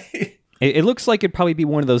 actually. It looks like it'd probably be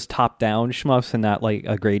one of those top-down shmups and not like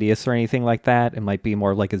a Gradius or anything like that. It might be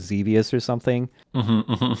more like a Xevious or something.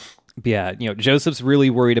 But yeah, Joseph's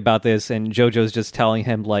really worried about this, and Jojo's just telling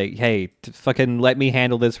him, like, hey, fucking let me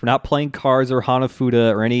handle this. We're not playing cards or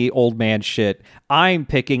Hanafuda or any old man shit. I'm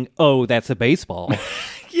picking, that's a baseball.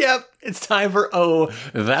 Yep, it's time for,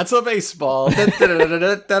 that's a baseball.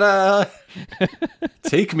 Da-da-da-da-da-da.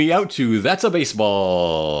 Take me out to That's a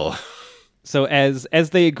Baseball. So as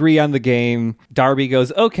they agree on the game, Darby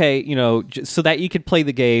goes, okay, so that you could play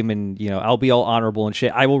the game and, I'll be all honorable and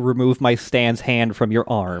shit, I will remove my Stan's hand from your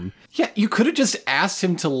arm. Yeah, you could have just asked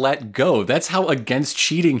him to let go. That's how against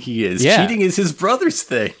cheating he is. Yeah. Cheating is his brother's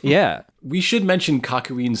thing. Yeah. We should mention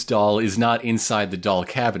Kakyoin's doll is not inside the doll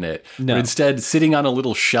cabinet, no. But instead sitting on a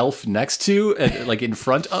little shelf next to, like in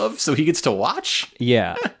front of, so he gets to watch.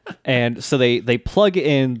 Yeah. And so they plug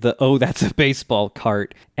in the that's a baseball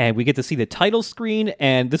cart, and we get to see the title screen,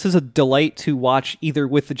 and this is a delight to watch either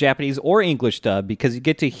with the Japanese or English dub, because you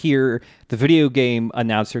get to hear the video game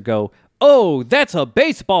announcer go, that's a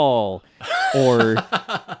baseball. Or,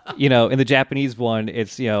 in the Japanese one,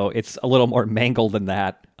 it's a little more mangled than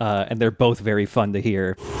that. And they're both very fun to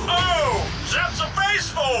hear. That's a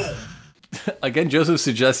baseball! Again, Joseph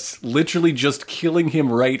suggests literally just killing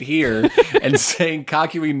him right here and saying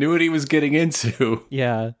Kakyoin knew what he was getting into.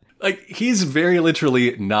 Yeah. Like, he's very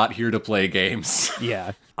literally not here to play games.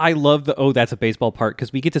 Yeah. I love the that's a baseball part,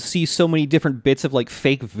 because we get to see so many different bits of like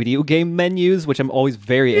fake video game menus, which I'm always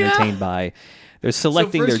very entertained by. They're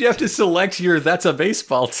selecting. So first you have to select your That's a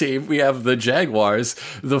Baseball team. We have the Jaguars,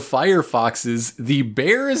 the Firefoxes, the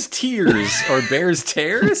Bears Tears, or Bears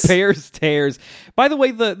Tears? Bears Tears. By the way,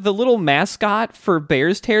 the little mascot for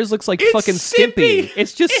Bears Tears looks like fucking Stimpy.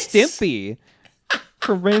 It's just Stimpy.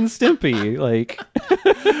 From Ren and Stimpy. Like...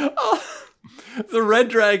 The Red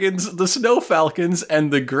Dragons, the Snow Falcons, and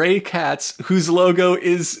the Gray Cats, whose logo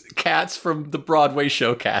is cats from the Broadway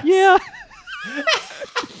show Cats. Yeah.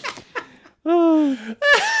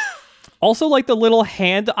 Also, like the little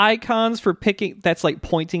hand icons for picking, that's like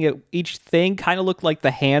pointing at each thing, kind of look like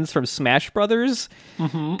the hands from Smash Brothers,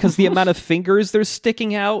 because the amount of fingers they're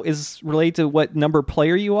sticking out is related to what number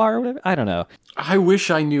player you are or whatever. I don't know. I wish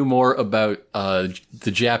I knew more about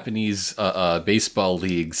the Japanese baseball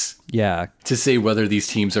leagues. Yeah. To say whether these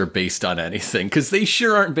teams are based on anything, because they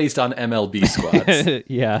sure aren't based on MLB squads.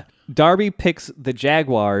 Yeah. Darby picks the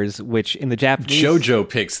Jaguars, which in the Japanese... Jojo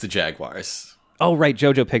picks the Jaguars. Oh, right.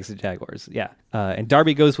 Jojo picks the Jaguars. Yeah. And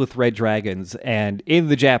Darby goes with Red Dragons. And in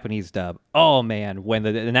the Japanese dub, oh, man, when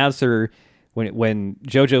the announcer... When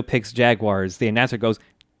Jojo picks Jaguars, the announcer goes,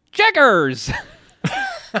 Jaggers!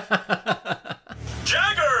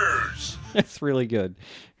 Jaggers! That's really good.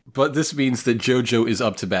 But this means that Jojo is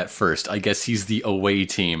up to bat first. I guess he's the away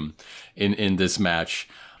team in this match.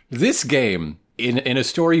 This game, in a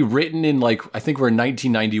story written in, like, I think we're in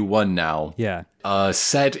 1991 now. Yeah.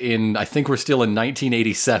 Set in, I think we're still in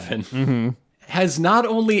 1987. Has not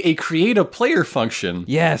only a create a player function.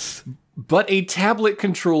 Yes. But a tablet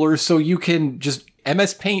controller so you can just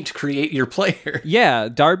MS Paint create your player. Yeah,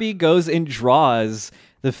 Darby goes and draws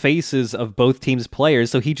the faces of both teams'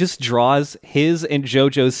 players, so he just draws his and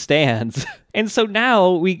JoJo's stands And so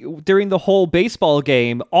now during the whole baseball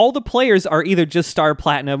game, all the players are either just Star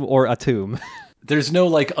Platinum or Atum. There's no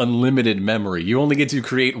like unlimited memory. You only get to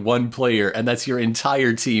create one player, and that's your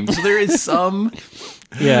entire team. So there is some,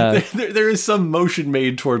 there is some motion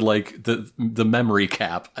made toward like the memory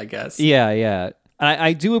cap, I guess. Yeah.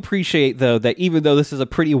 I do appreciate, though, that even though this is a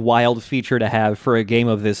pretty wild feature to have for a game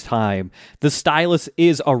of this time, the stylus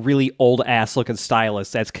is a really old-ass looking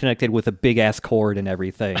stylus that's connected with a big-ass cord and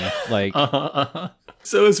everything. Like,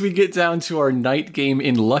 So as we get down to our night game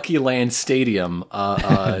in Lucky Land Stadium,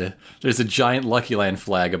 there's a giant Lucky Land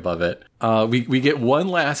flag above it. We get one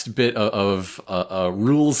last bit of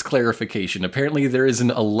rules clarification. Apparently there is an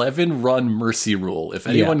 11-run mercy rule. If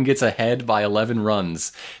anyone gets ahead by 11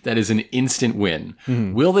 runs, that is an instant win.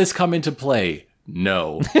 Mm-hmm. Will this come into play?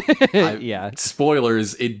 No.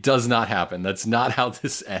 Spoilers, it does not happen. That's not how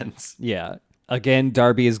this ends. Yeah. Again,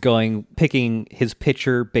 Darby is picking his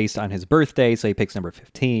pitcher based on his birthday, so he picks number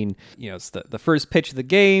 15. It's the first pitch of the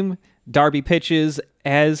game. Darby pitches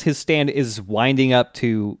as his stand is winding up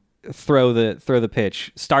to throw the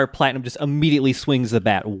pitch. Star Platinum just immediately swings the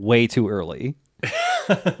bat way too early.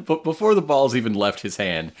 But before the ball's even left his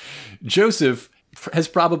hand, Joseph has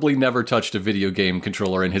probably never touched a video game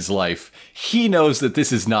controller in his life. He knows that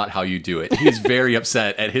this is not how you do it. He's very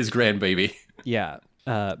upset at his grandbaby. Yeah.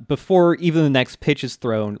 Before even the next pitch is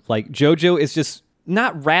thrown, like JoJo is just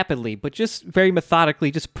not rapidly, but just very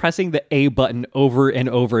methodically just pressing the A button over and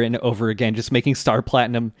over and over again, just making Star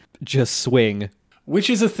Platinum just swing. Which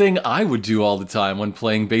is a thing I would do all the time when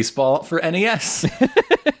playing baseball for NES.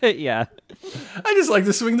 Yeah. I just like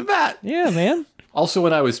to swing the bat. Yeah, man. Also,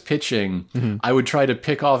 when I was pitching, I would try to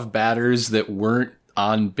pick off batters that weren't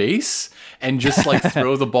on base and just like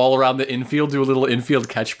throw the ball around the infield, do a little infield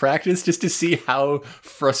catch practice just to see how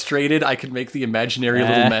frustrated I could make the imaginary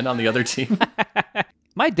little men on the other team.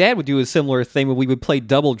 My dad would do a similar thing when we would play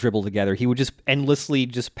double dribble together. He would just endlessly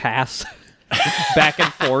just pass back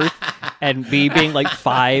and forth, and me being like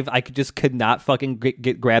 5, I could not fucking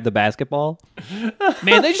grab the basketball.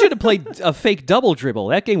 Man, they should have played a fake double dribble.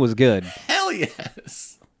 That game was good. Hell yes.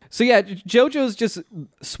 So yeah, JoJo's just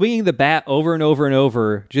swinging the bat over and over and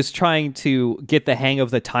over, just trying to get the hang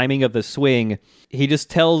of the timing of the swing. He just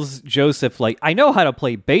tells Joseph, like, I know how to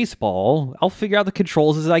play baseball. I'll figure out the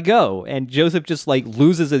controls as I go. And Joseph just, like,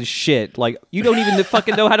 loses his shit. Like, you don't even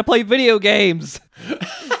fucking know how to play video games.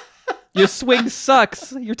 Your swing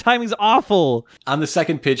sucks. Your timing's awful. On the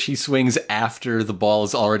second pitch, he swings after the ball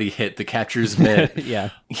is already hit the catcher's mitt. Yeah.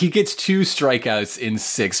 He gets 2 strikeouts in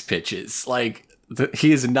 6 pitches. Like,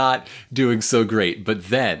 he is not doing so great. But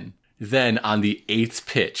then on the 8th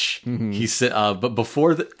pitch, he said, but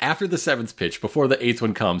after the 7th pitch, before the 8th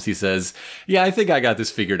one comes, he says, "Yeah, I think I got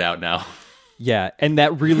this figured out now." Yeah, and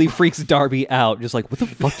that really freaks Darby out. Just like, what the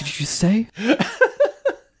fuck did you just say?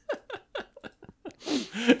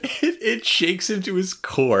 It shakes him to his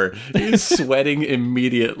core. He is sweating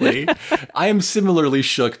immediately. I am similarly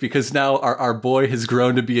shook because now our boy has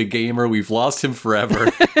grown to be a gamer. We've lost him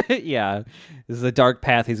forever. Yeah, this is a dark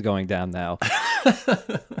path he's going down now.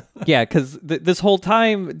 Yeah, because this whole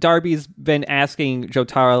time, Darby's been asking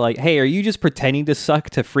Jotaro, like, hey, are you just pretending to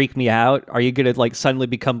suck to freak me out? Are you going to like suddenly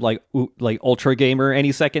become like ultra gamer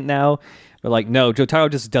any second now? But like, no, Jotaro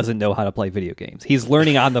just doesn't know how to play video games. He's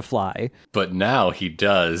learning on the fly. But now he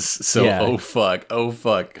does. So, yeah. Oh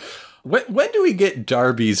fuck. When do we get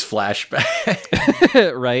Darby's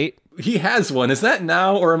flashback? Right? He has one. Is that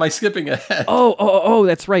now, or am I skipping ahead? Oh,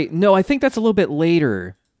 that's right. No, I think that's a little bit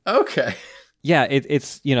later. Okay. Yeah,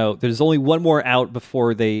 it's, there's only one more out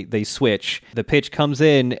before they switch. The pitch comes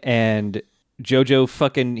in, and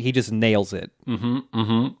JoJo he just nails it.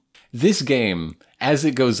 This game, as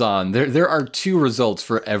it goes on, there are 2 results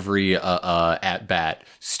for every at-bat.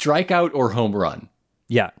 Strikeout or home run.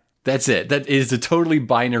 Yeah. That's it. That is a totally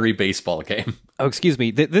binary baseball game. Oh, excuse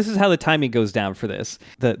me. This is how the timing goes down for this.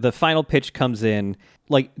 The final pitch comes in.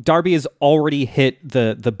 Like, Darby has already hit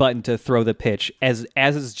the button to throw the pitch. As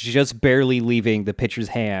it's just barely leaving the pitcher's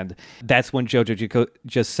hand, that's when JoJo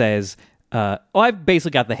just says, I've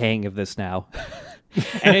basically got the hang of this now.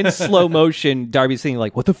 And in slow motion, Darby's saying,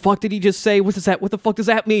 like, what the fuck did he just say? What the fuck does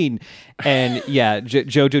that mean? And yeah,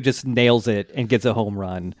 JoJo just nails it and gets a home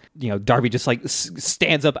run. Darby just like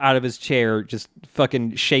stands up out of his chair, just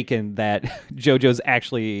fucking shaken that JoJo's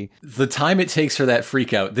actually... The time it takes for that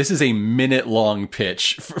freak out, this is a minute-long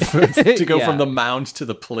pitch to go from the mound to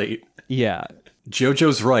the plate. Yeah.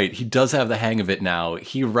 JoJo's right. He does have the hang of it now.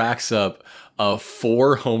 He racks up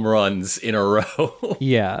 4 home runs in a row.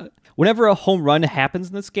 Yeah. Whenever a home run happens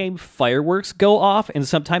in this game, fireworks go off, and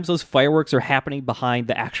sometimes those fireworks are happening behind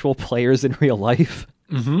the actual players in real life.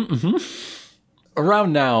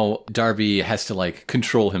 Around now, Darby has to like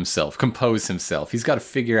control himself, compose himself. He's got to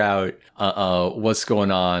figure out what's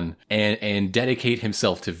going on and dedicate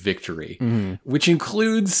himself to victory, which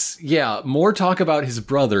includes, more talk about his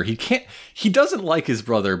brother. He doesn't like his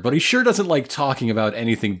brother, but he sure doesn't like talking about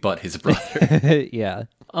anything but his brother. Yeah.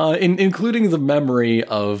 Including the memory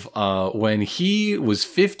of when he was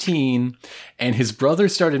 15 and his brother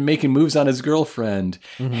started making moves on his girlfriend.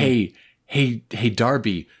 Hey,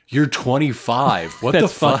 Darby, you're 25. What the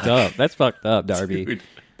fuck? Fucked up. That's fucked up, Darby. Dude.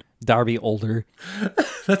 Darby older.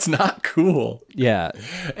 That's not cool. Yeah.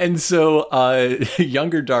 And so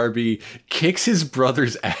younger Darby kicks his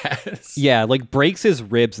brother's ass. Yeah, like breaks his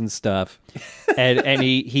ribs and stuff. And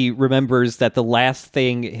he remembers that the last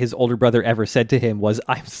thing his older brother ever said to him was,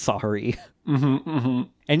 "I'm sorry." And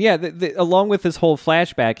yeah, along with this whole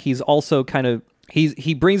flashback, he's also kind of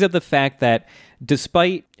he brings up the fact that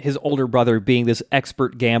despite his older brother being this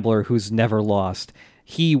expert gambler who's never lost,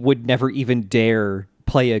 he would never even dare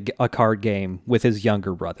play a card game with his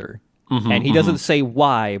younger brother. And he doesn't say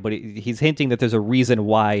why, but he's hinting that there's a reason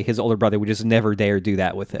why his older brother would just never dare do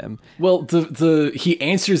that with him. Well, he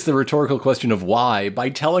answers the rhetorical question of why by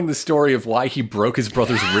telling the story of why he broke his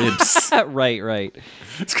brother's ribs. Right.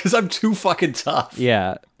 It's because I'm too fucking tough.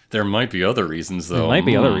 Yeah. There might be other reasons, though. There might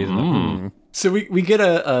be other reasons. So we get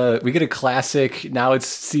a classic, now it's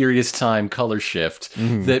serious time color shift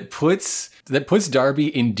that puts Darby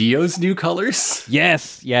in Dio's new colors.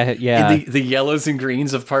 Yes. Yeah. In the yellows and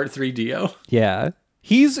greens of Part 3 Dio. Yeah.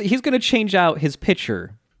 He's going to change out his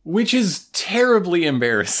pitcher. Which is terribly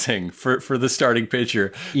embarrassing for the starting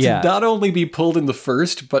pitcher. Yeah. To not only be pulled in the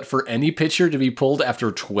first, but for any pitcher to be pulled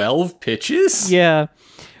after 12 pitches? Yeah.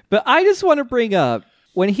 But I just want to bring up,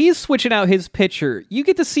 when he's switching out his pitcher, you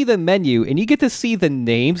get to see the menu and you get to see the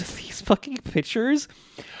names of these fucking pitchers.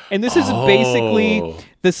 And this is basically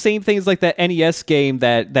the same thing as like that NES game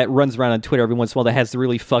that runs around on Twitter every once in a while that has the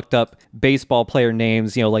really fucked up baseball player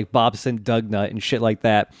names, like Bobson Dugnut and shit like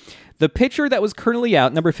that. The pitcher that was currently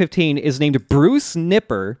out, number 15, is named Bruce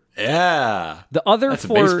Nipper. Yeah. That's a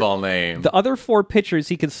baseball name. The other 4 pitchers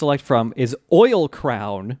he can select from is Oil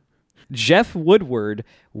Crown, Jeff Woodward,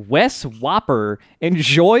 Wes Whopper, and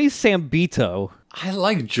Joy Sambito. I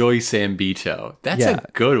like Joy Sambito. That's a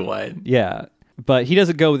good one. Yeah. But he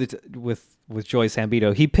doesn't go with Joy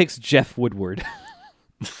Sambito. He picks Jeff Woodward.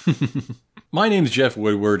 My name's Jeff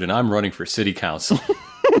Woodward, and I'm running for city council.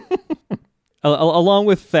 Along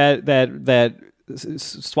with that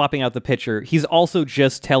swapping out the pitcher, he's also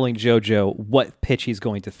just telling JoJo what pitch he's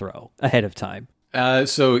going to throw ahead of time.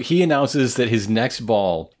 So he announces that his next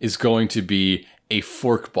ball is going to be a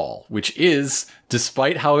fork ball, which is,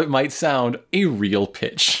 despite how it might sound, a real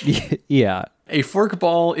pitch. Yeah. A fork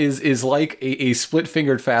ball is like a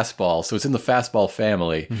split-fingered fastball, so it's in the fastball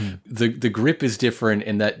family. The grip is different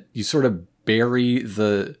in that you sort of bury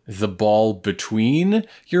the ball between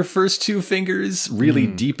your first 2 fingers really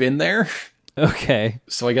deep in there. Okay.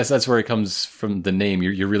 So I guess that's where it comes from, the name.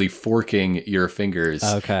 You're really forking your fingers.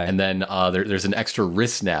 Okay. And then there's an extra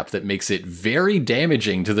wrist snap that makes it very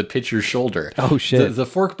damaging to the pitcher's shoulder. Oh, shit. The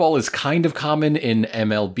fork ball is kind of common in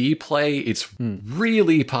MLB play. It's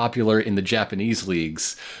really popular in the Japanese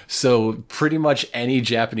leagues. So pretty much any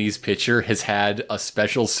Japanese pitcher has had a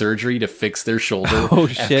special surgery to fix their shoulder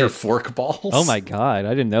after fork balls. Oh, my God. I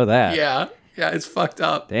didn't know that. Yeah, it's fucked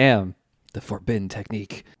up. Damn. The forbidden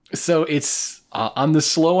technique. So it's on the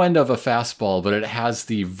slow end of a fastball, but it has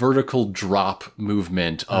the vertical drop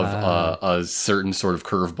movement of a certain sort of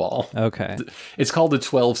curveball. Okay. It's called the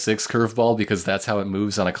 12-6 curveball because that's how it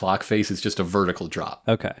moves on a clock face. It's just a vertical drop.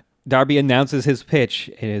 Okay. Darby announces his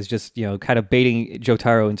pitch and is just, kind of baiting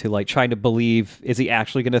Jotaro into like trying to believe, is he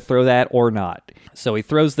actually going to throw that or not? So he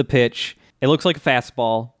throws the pitch. It looks like a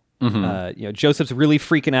fastball. Joseph's really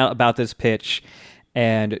freaking out about this pitch.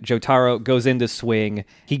 And Jotaro goes in to swing.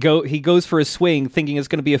 He goes for a swing thinking it's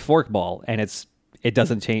going to be a forkball, and it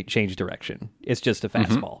doesn't change direction. It's just a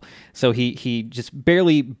fastball. So he just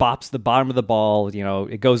barely bops the bottom of the ball.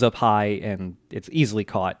 It goes up high, and it's easily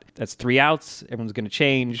caught. That's 3 outs. Everyone's going to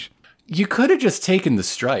change. You could have just taken the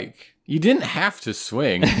strike. You didn't have to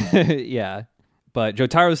swing. Yeah. But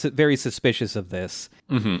Jotaro's very suspicious of this.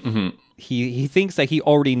 He thinks that he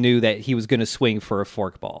already knew that he was going to swing for a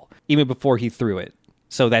forkball, even before he threw it.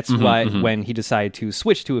 So that's why when he decided to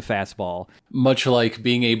switch to a fastball. Much like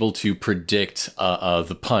being able to predict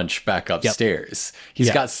the punch back upstairs.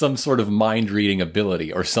 He's got some sort of mind-reading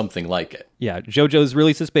ability or something like it. Yeah, JoJo's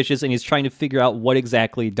really suspicious, and he's trying to figure out what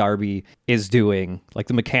exactly Darby is doing, like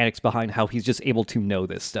the mechanics behind how he's just able to know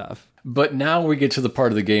this stuff. But now we get to the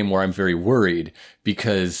part of the game where I'm very worried,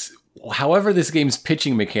 because however this game's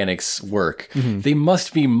pitching mechanics work, they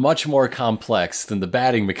must be much more complex than the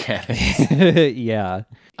batting mechanics. Yeah.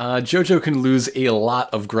 JoJo can lose a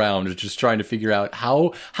lot of ground just trying to figure out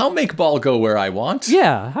how make ball go where I want.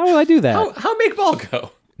 Yeah, how do I do that? How make ball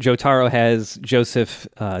go? Jotaro has Joseph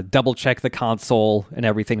double check the console and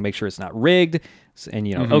everything to make sure it's not rigged. And,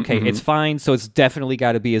 it's fine. So it's definitely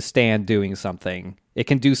got to be a stand doing something. It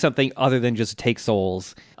can do something other than just take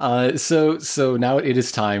souls. So now it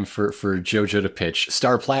is time for JoJo to pitch,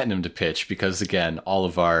 Star Platinum to pitch, because again, all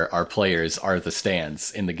of our players are the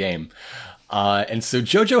stands in the game. And so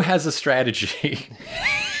JoJo has a strategy.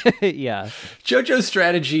 Yeah. JoJo's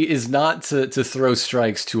strategy is not to throw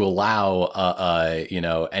strikes to allow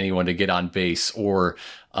anyone to get on base or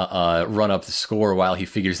run up the score while he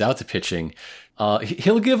figures out the pitching.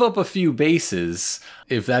 He'll give up a few bases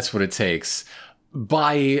if that's what it takes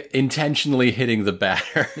by intentionally hitting the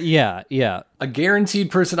batter. Yeah. A guaranteed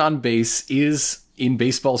person on base is, in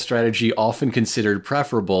baseball strategy, often considered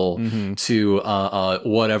preferable to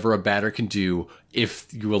whatever a batter can do if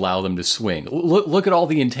you allow them to swing. Look at all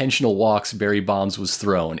the intentional walks Barry Bonds was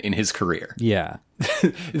thrown in his career. Yeah.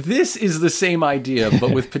 This is the same idea,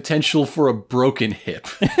 but with potential for a broken hip.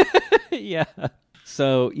 Yeah.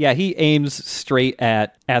 So, yeah, he aims straight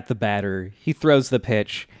at the batter. He throws the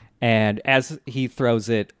pitch, and as he throws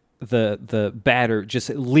it, the batter just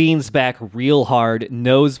leans back real hard,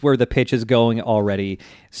 knows where the pitch is going already,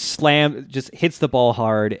 just hits the ball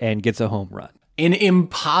hard, and gets a home run. An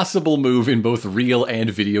impossible move in both real and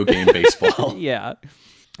video game baseball. Yeah.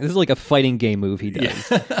 This is like a fighting game move he does.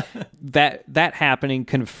 Yeah. That happening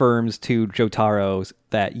confirms to Jotaro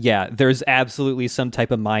that, yeah, there's absolutely some type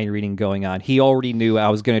of mind reading going on. He already knew I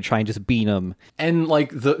was going to try and just beat him. And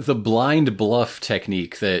like the blind bluff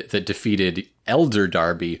technique that defeated Elder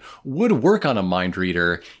Darby would work on a mind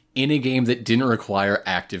reader in a game that didn't require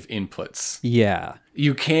active inputs. Yeah.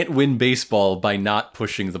 You can't win baseball by not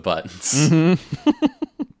pushing the buttons.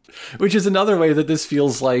 Which is another way that this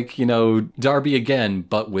feels like, Darby again,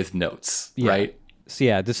 but with notes, right? So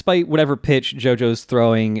yeah, despite whatever pitch JoJo's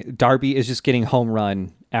throwing, Darby is just getting home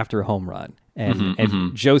run after home run.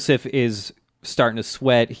 And Joseph is starting to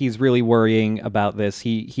sweat. He's really worrying about this.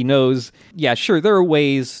 He knows, yeah, sure, there are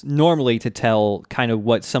ways normally to tell kind of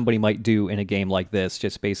what somebody might do in a game like this,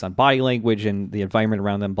 just based on body language and the environment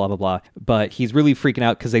around them, blah, blah, blah. But he's really freaking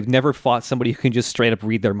out because they've never fought somebody who can just straight up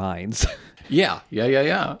read their minds. Yeah.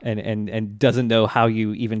 And doesn't know how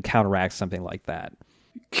you even counteract something like that.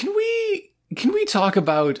 Can we talk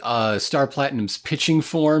about Star Platinum's pitching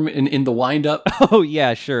form in the windup? Oh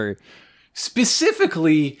yeah, sure.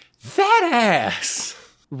 Specifically, that ass.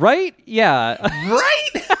 Right? Yeah.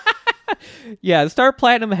 Right? Yeah, Star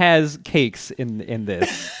Platinum has cakes in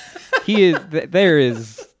this. There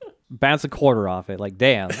is bounce a quarter off it. Like,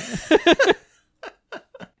 damn.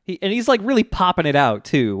 He's like really popping it out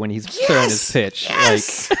too when he's throwing his pitch.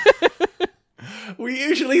 Yes. Like, we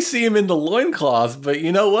usually see him in the loincloth, but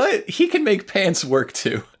you know what? He can make pants work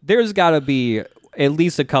too. There's got to be at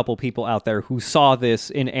least a couple people out there who saw this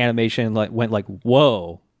in animation and went like,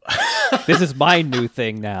 "Whoa, this is my new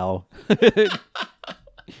thing now."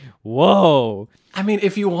 Whoa. I mean,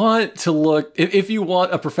 if you want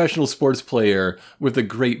a professional sports player with a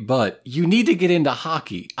great butt, you need to get into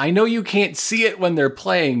hockey. I know you can't see it when they're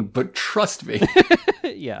playing, but trust me.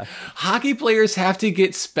 Yeah. Hockey players have to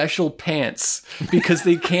get special pants because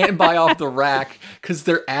they can't buy off the rack because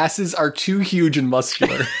their asses are too huge and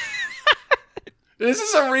muscular. This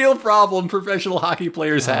is a real problem professional hockey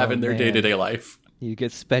players have in their day-to-day life. You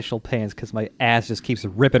get special pants because my ass just keeps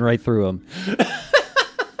ripping right through them.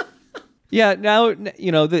 Yeah, now,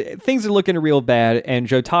 things are looking real bad, and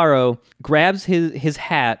Jotaro grabs his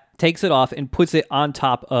hat, takes it off, and puts it on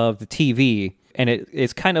top of the TV, and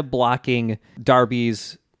it's kind of blocking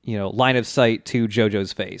Darby's, line of sight to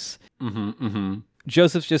JoJo's face.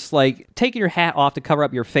 Joseph's just like, taking your hat off to cover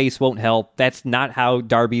up your face won't help. That's not how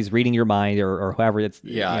Darby's reading your mind or however it's,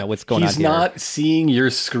 what's going on here. He's not seeing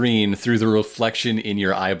your screen through the reflection in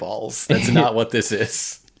your eyeballs. That's not what this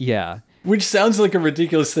is. Yeah. Which sounds like a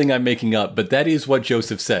ridiculous thing I'm making up, but that is what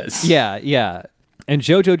Joseph says. Yeah. And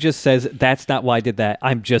JoJo just says, that's not why I did that.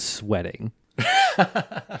 I'm just sweating.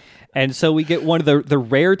 And so we get one of the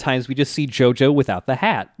rare times we just see JoJo without the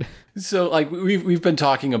hat. So, like, we've been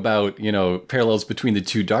talking about, parallels between the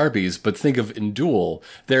two Darbys, but think of in Duel.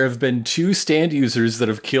 There have been two stand users that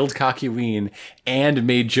have killed Kakyoin and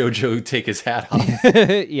made JoJo take his hat off.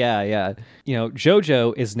 Yeah.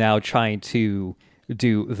 JoJo is now trying to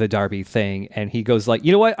do the Darby thing, and he goes like,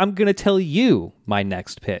 you know what? I'm going to tell you my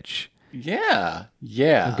next pitch. Yeah.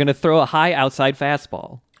 I'm going to throw a high outside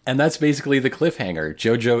fastball. And that's basically the cliffhanger.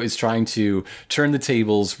 JoJo is trying to turn the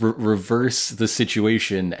tables, reverse the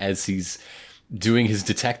situation as he's doing his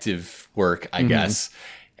detective work, I guess.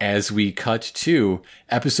 As we cut to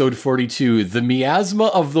episode 42, The Miasma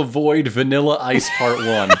of the Void Vanilla Ice Part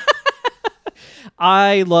 1.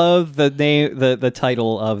 I love the name, the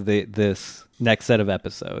title of this next set of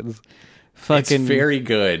episodes. It's very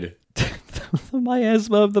good. The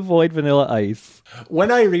Miasma of the Void Vanilla Ice.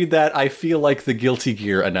 When I read that, I feel like the Guilty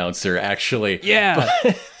Gear announcer, actually. Yeah.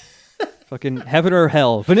 Fucking Heaven or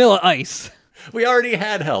Hell. Vanilla Ice. We already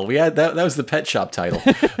had Hell. We had that was the Pet Shop title.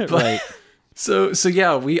 Right. So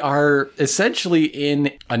yeah, we are essentially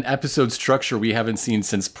in an episode structure we haven't seen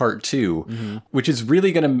since part 2, which is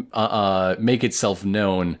really going to make itself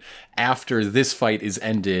known after this fight is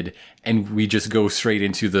ended, and we just go straight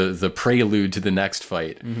into the prelude to the next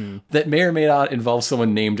fight that may or may not involve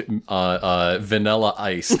someone named Vanilla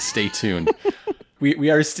Ice. Stay tuned.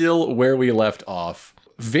 We are still where we left off.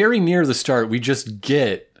 Very near the start, we just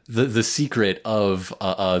get the secret of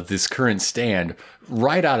this current stand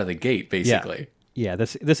right out of the gate, basically. Yeah,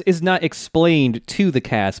 this is not explained to the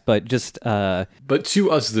cast, but just but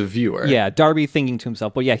to us, the viewer. Yeah, Darby thinking to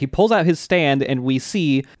himself. Well, yeah, he pulls out his stand, and we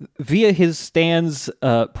see via his stand's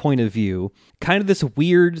point of view, kind of this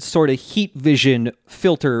weird sort of heat vision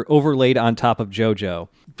filter overlaid on top of JoJo.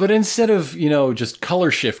 But instead of just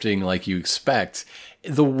color shifting like you expect,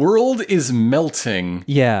 the world is melting.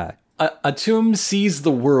 Yeah. Atum sees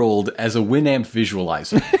the world as a Winamp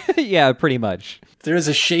visualizer. Yeah, pretty much. There is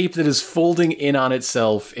a shape that is folding in on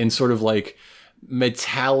itself in sort of like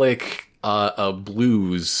metallic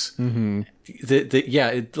blues.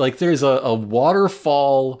 Like there's a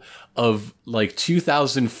waterfall of like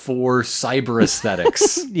 2004 cyber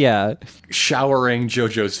aesthetics. Yeah. Showering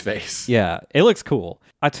JoJo's face. Yeah, it looks cool.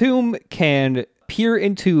 Atum can peer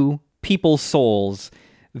into people's souls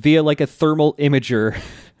via like a thermal imager.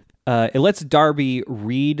 It lets Darby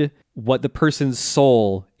read what the person's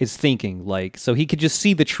soul is thinking, like, so he could just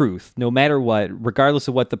see the truth, no matter what, regardless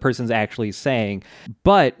of what the person's actually saying.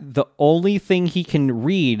 But the only thing he can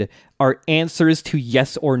read are answers to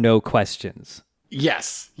yes or no questions.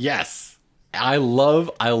 Yes. I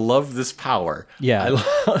love this power. Yeah.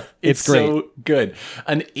 It's great. So good.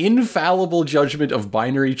 An infallible judgment of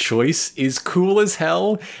binary choice is cool as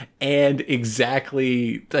hell, and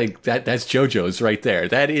exactly like that's JoJo's right there.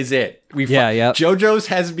 That is it. Yeah. JoJo's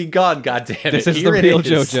has begun, goddammit. This is Here the real it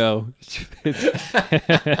is. JoJo.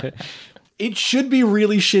 It should be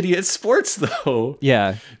really shitty at sports, though.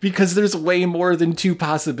 Yeah. Because there's way more than two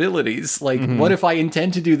possibilities. Like, what if I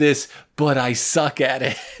intend to do this, but I suck at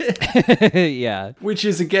it? Yeah. Which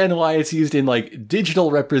is, again, why it's used in, like, digital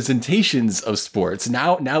representations of sports.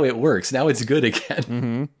 Now it works. Now it's good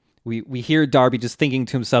again. We hear Darby just thinking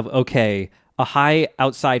to himself, okay, a high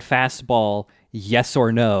outside fastball, yes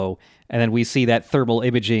or no. And then we see that thermal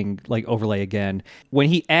imaging like overlay again. When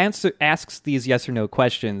he asks these yes or no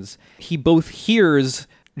questions, he both hears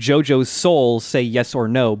JoJo's soul say yes or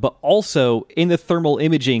no, but also in the thermal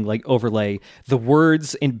imaging like overlay, the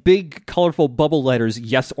words in big colorful bubble letters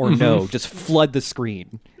yes or no just flood the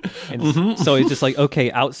screen. And so it's just like,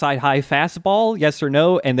 okay, outside high fastball, yes or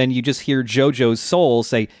no, and then you just hear JoJo's soul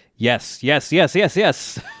say yes.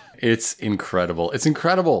 It's incredible. It's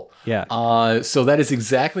incredible. Yeah. So that is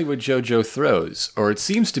exactly what JoJo throws, or it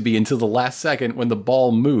seems to be until the last second when the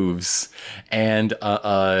ball moves, and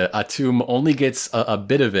Atum only gets a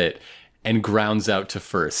bit of it and grounds out to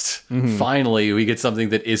first. Finally, we get something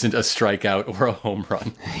that isn't a strikeout or a home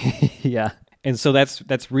run. Yeah. And so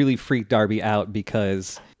that's really freaked Darby out,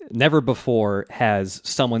 because never before has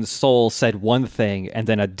someone's soul said one thing and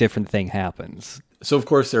then a different thing happens. So, of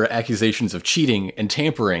course, there are accusations of cheating and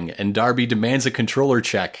tampering, and Darby demands a controller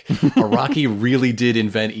check. Araki really did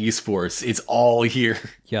invent esports. It's all here.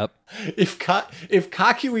 Yep. If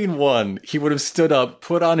Kakyoin won, he would have stood up,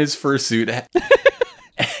 put on his fursuit,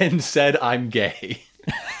 and said, "I'm gay."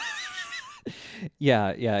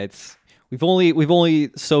 Yeah. We've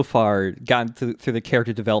only so far gotten through the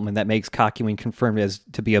character development that makes Kakyoin confirmed as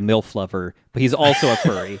to be a MILF lover, but he's also a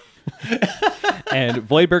furry. And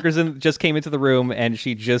Voidburgers just came into the room, and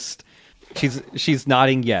she's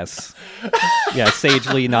nodding yes. Yeah,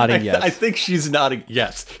 sagely nodding yes. I think she's nodding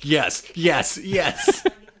yes.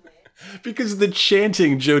 Because the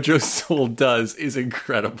chanting JoJo's soul does is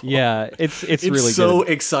incredible. Yeah, it's really so good.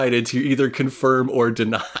 Excited to either confirm or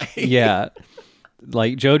deny. Yeah.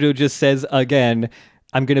 Like JoJo just says again,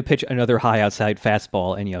 I'm going to pitch another high outside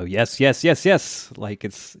fastball, and yes. Like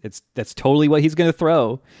that's totally what he's going to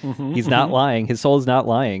throw. He's not lying. His soul is not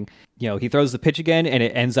lying. he throws the pitch again, and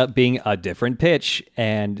it ends up being a different pitch.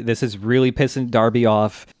 And this is really pissing Darby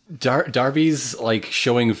off. Darby's like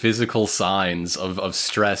showing physical signs of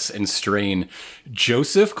stress and strain.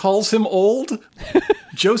 Joseph calls him old.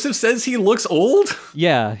 Joseph says he looks old.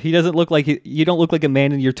 Yeah, he doesn't look like you don't look like a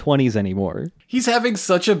man in your 20s anymore. He's having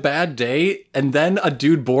such a bad day, and then a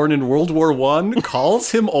dude born in World War I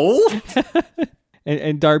calls him old.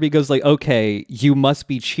 And Darby goes like, okay, you must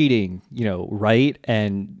be cheating, right?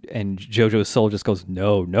 And JoJo's soul just goes,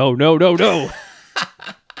 no.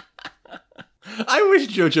 I wish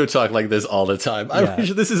JoJo talked like this all the time. I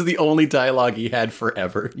wish this is the only dialogue he had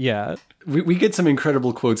forever. Yeah. We get some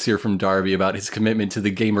incredible quotes here from Darby about his commitment to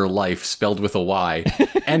the gamer life, spelled with a Y,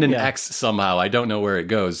 and an X somehow. I don't know where it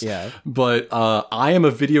goes. Yeah. But I am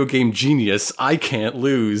a video game genius. I can't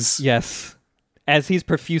lose. Yes. As he's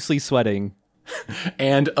profusely sweating.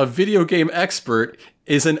 And a video game expert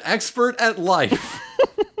is an expert at life.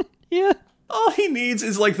 Yeah. All he needs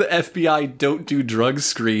is like the FBI don't do drugs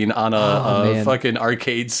screen on a fucking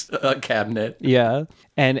arcade cabinet. Yeah.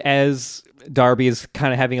 And as Darby is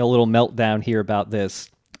kind of having a little meltdown here about this,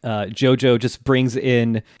 JoJo just brings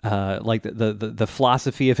in like the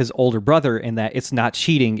philosophy of his older brother in that it's not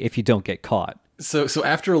cheating if you don't get caught. So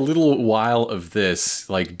after a little while of this,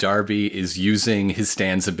 like Darby is using his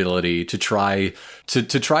Stan's ability to try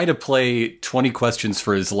to play 20 questions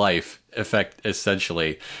for his life,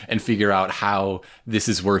 essentially, and figure out how this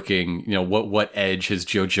is working. What edge has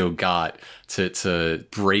JoJo got to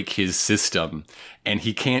break his system, and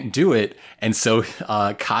he can't do it. And so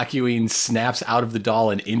Kakyoin snaps out of the doll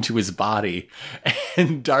and into his body,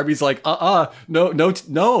 and Darby's like, no take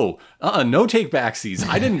backsies.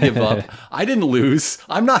 I didn't give up. I didn't lose.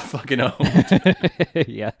 I'm not fucking owned.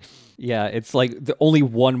 Yeah. It's like only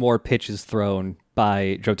one more pitch is thrown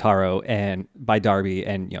by Jotaro and by Darby,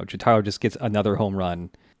 and Jotaro just gets another home run,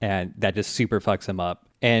 and that just super fucks him up.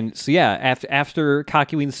 And so after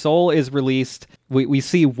Kakyoin's soul is released, we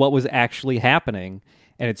see what was actually happening,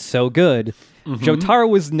 and it's so good. Mm-hmm. Jotaro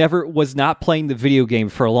was not playing the video game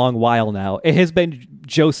for a long while now. It has been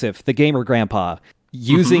Joseph, the gamer grandpa,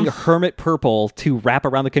 using Hermit Purple to wrap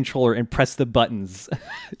around the controller and press the buttons.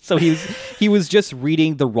 So he was just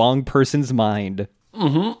reading the wrong person's mind.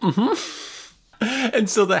 And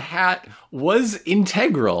so the hat was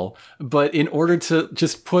integral, but in order to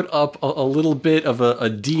just put up a little bit of a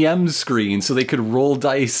DM screen so they could roll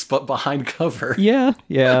dice but behind cover. Yeah.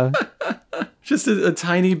 Just a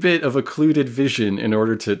tiny bit of occluded vision in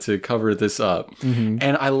order to cover this up. Mm-hmm.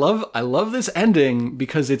 And I love this ending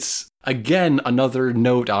because it's, again, another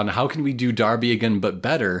note on how can we do Darby again but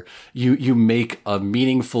better. You make a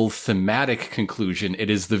meaningful thematic conclusion. It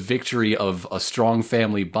is the victory of a strong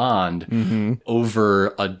family bond over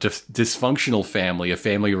a dysfunctional family, a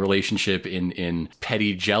family relationship in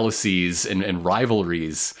petty jealousies and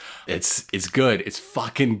rivalries. It's good. It's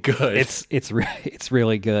fucking good. It's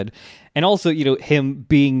really good. And also, him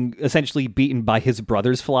being essentially beaten by his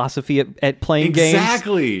brother's philosophy at playing games.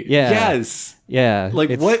 Exactly. Yeah. Yes. Yeah.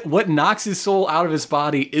 Like what knocks his soul out of his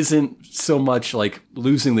body isn't so much like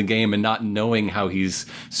losing the game and not knowing how he's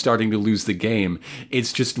starting to lose the game.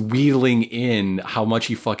 It's just wheeling in how much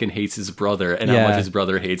he fucking hates his brother and how much his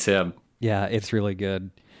brother hates him. Yeah, it's really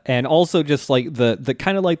good. And also just like the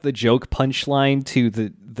kind of like the joke punchline to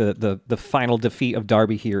the final defeat of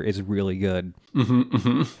Darby here is really good.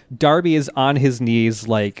 Darby is on his knees,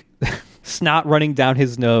 like snot running down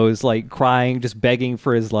his nose, like crying, just begging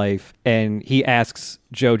for his life. And he asks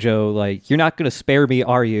JoJo, like, "You're not going to spare me,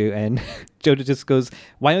 are you?" And JoJo just goes,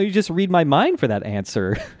 "Why don't you just read my mind for that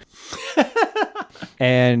answer?"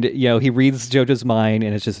 And, he reads JoJo's mind,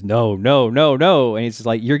 and it's just, no. And he's just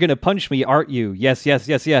like, "You're going to punch me, aren't you? Yes.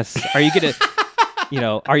 Are you going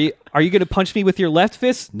to, are you going to punch me with your left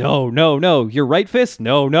fist? No. Your right fist?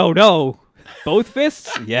 No. Both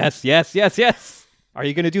fists? Yes. Are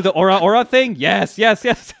you going to do the aura thing? Yes.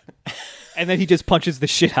 And then he just punches the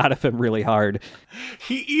shit out of him really hard.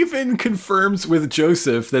 He even confirms with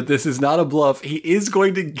Joseph that this is not a bluff. He is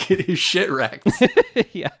going to get his shit wrecked.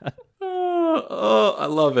 Yeah. Oh, I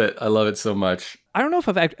love it. I love it so much. I don't know if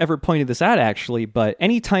I've ever pointed this out, actually, but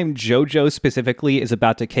anytime JoJo specifically is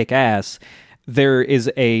about to kick ass, there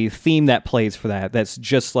is a theme that plays for that. That's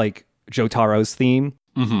just like Jotaro's theme.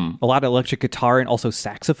 A lot of electric guitar and also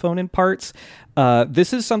saxophone in parts.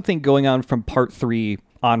 This is something going on from part 3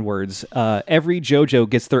 onwards. Every JoJo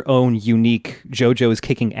gets their own unique JoJo is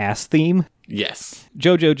kicking ass theme. Yes.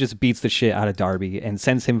 JoJo just beats the shit out of Darby and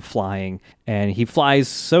sends him flying, and he flies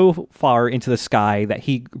so far into the sky that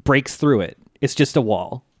he breaks through it. It's just a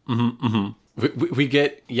wall. We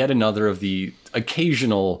get yet another of the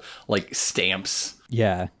occasional like stamps.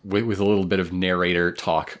 Yeah. With a little bit of narrator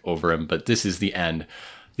talk over him, but this is the end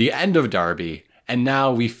of Darby, and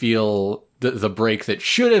now we feel the break that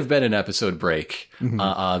should have been an episode break.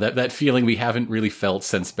 That feeling we haven't really felt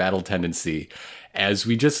since Battle Tendency, as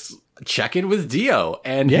we just check in with Dio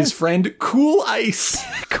and his friend Cool Ice.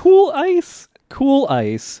 Cool Ice. Cool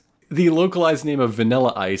Ice. The localized name of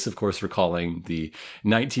Vanilla Ice, of course, recalling the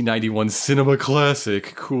 1991 cinema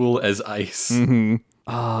classic Cool as Ice.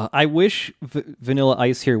 I wish Vanilla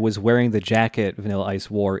Ice here was wearing the jacket Vanilla Ice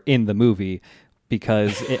wore in the movie,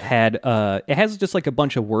 because it has just like a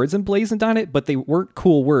bunch of words emblazoned on it, but they weren't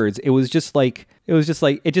cool words. It just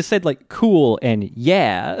said like cool and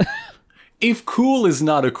yeah. If cool is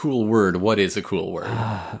not a cool word, what is a cool word?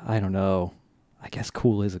 I don't know. I guess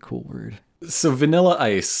cool is a cool word. So Vanilla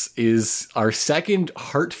Ice is our second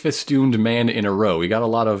heart-festooned man in a row. We got a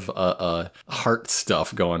lot of heart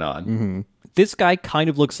stuff going on. This guy kind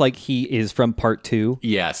of looks like he is from part 2.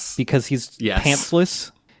 Yes. Because he's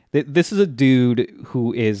pantsless. This is a dude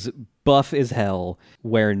who is buff as hell,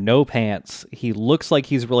 wearing no pants. He looks like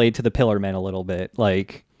he's related to the Pillar Men a little bit.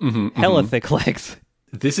 Like, hella thick legs.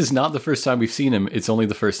 This is not the first time we've seen him. It's only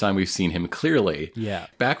the first time we've seen him clearly. Yeah.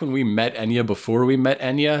 Back when we met Enya, before we met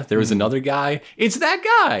Enya, there was another guy. It's that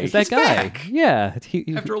guy. It's that guy. Back. Yeah.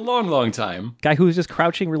 After a long, long time. Guy who was just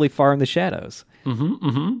crouching really far in the shadows.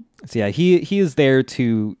 So yeah, he is there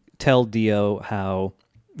to tell Dio how,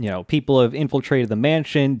 people have infiltrated the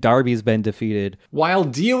mansion. Darby's been defeated. While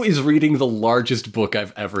Dio is reading the largest book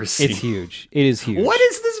I've ever seen. It's huge. It is huge. What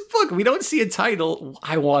is this book? We don't see a title.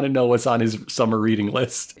 I want to know what's on his summer reading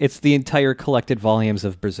list. It's the entire collected volumes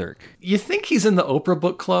of Berserk. You think he's in the Oprah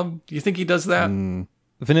book club? Do you think he does that?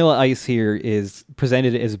 Vanilla Ice here is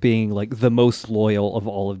presented as being like the most loyal of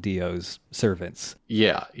all of Dio's servants.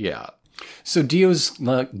 Yeah. So Dio's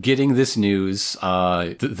getting this news.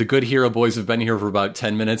 The good hero boys have been here for about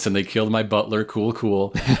 10 minutes and they killed my butler.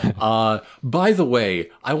 Cool. By the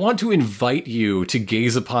way, I want to invite you to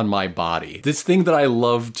gaze upon my body. This thing that I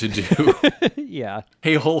love to do. Yeah.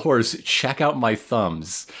 Hey, Whole Horse, check out my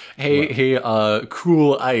thumbs. Hey,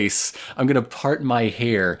 Cool Ice, I'm going to part my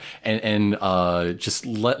hair and just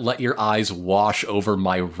let your eyes wash over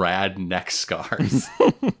my rad neck scars.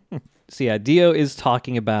 So yeah, Dio is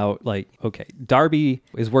talking about like, okay, Darby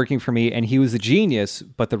is working for me and he was a genius,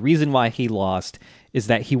 but the reason why he lost is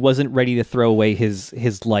that he wasn't ready to throw away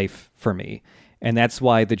his life for me. And that's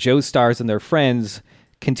why the Joestars and their friends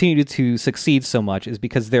continue to succeed so much, is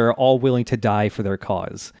because they're all willing to die for their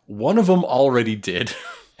cause. One of them already did.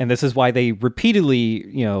 And this is why they repeatedly,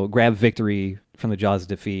 grab victory from the jaws of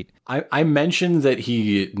defeat. I mentioned that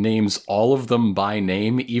he names all of them by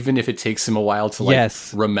name, even if it takes him a while to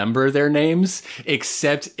remember their names,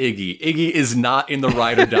 except Iggy. Iggy is not in the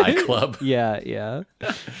Ride or Die Club. Yeah.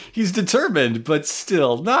 He's determined, but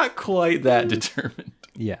still not quite that determined.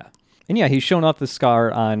 Yeah. And yeah, he's shown off the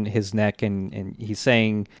scar on his neck, and he's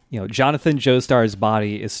saying, Jonathan Joestar's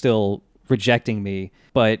body is still rejecting me,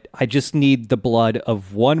 but I just need the blood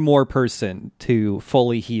of one more person to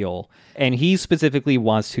fully heal. And he specifically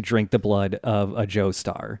wants to drink the blood of a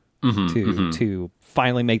Joestar to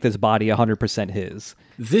finally make this body 100% his.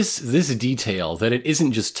 This detail that it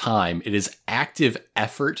isn't just time, it is active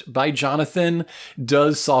effort by Jonathan,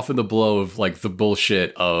 does soften the blow of like the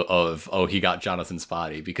bullshit of he got Jonathan's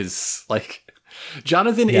body, because like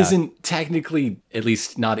Jonathan isn't technically, at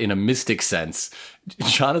least not in a mystic sense.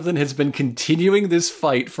 Jonathan has been continuing this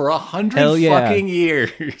fight for 100 fucking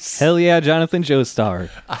years. Hell yeah, Jonathan Joestar,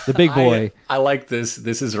 the big boy. I like this.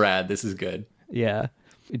 This is rad. This is good. Yeah.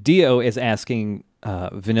 Dio is asking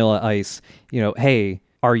Vanilla Ice, hey,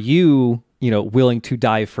 are you, willing to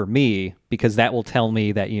die for me? Because that will tell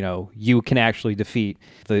me that, you can actually defeat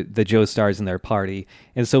the Joestars in their party.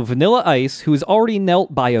 And so Vanilla Ice, who's already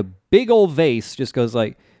knelt by a big old vase, just goes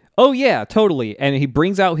like, oh yeah, totally. And he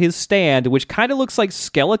brings out his stand, which kind of looks like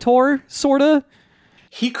Skeletor, sort of.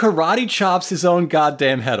 He karate chops his own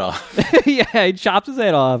goddamn head off. Yeah, he chops his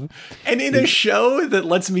head off. And in a show that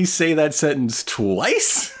lets me say that sentence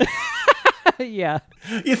twice? Yeah.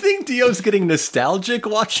 You think Dio's getting nostalgic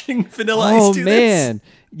watching Vanilla Ice do this? Oh, man.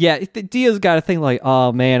 Yeah, Dio's got a thing like,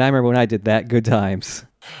 oh, man, I remember when I did that. Good times.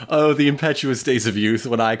 Oh, the impetuous days of youth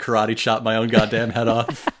when I karate chopped my own goddamn head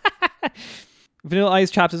off. Vanilla Ice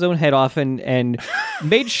chops his own head off and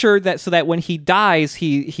made sure that so that when he dies,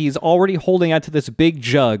 he's already holding onto this big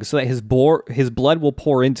jug so that his blood will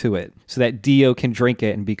pour into it so that Dio can drink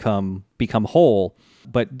it and become whole.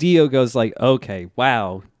 But Dio goes like, okay,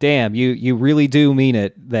 wow, damn, you really do mean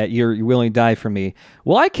it that you're willing to die for me.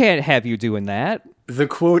 Well, I can't have you doing that. The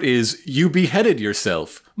quote is, "You beheaded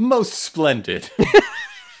yourself. Most splendid."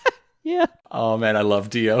 Yeah. Oh man, I love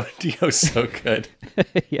Dio. Dio's so good.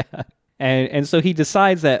 Yeah. And so he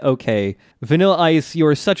decides that, okay, Vanilla Ice,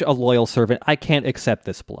 you're such a loyal servant. I can't accept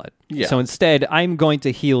this blood. Yeah. So instead, I'm going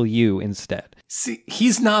to heal you instead. See,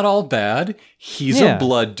 he's not all bad. He's a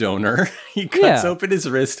blood donor. He cuts open his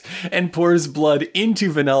wrist and pours blood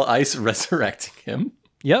into Vanilla Ice, resurrecting him.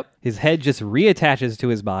 Yep. His head just reattaches to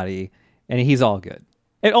his body, and he's all good.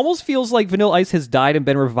 It almost feels like Vanilla Ice has died and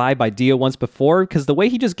been revived by Dio once before, because the way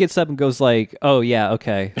he just gets up and goes like, oh, yeah,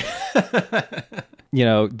 okay.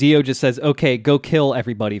 Dio just says, okay, go kill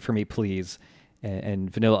everybody for me, please. And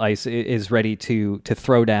Vanilla Ice is ready to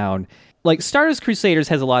throw down. Like, Stardust Crusaders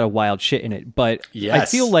has a lot of wild shit in it, but I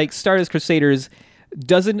feel like Stardust Crusaders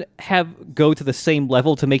doesn't go to the same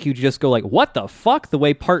level to make you just go like, what the fuck, the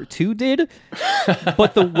way part 2 did.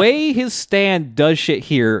 But the way his stand does shit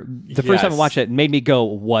here, the first time I watched it made me go,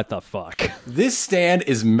 what the fuck. This stand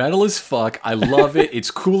is metal as fuck. I love it.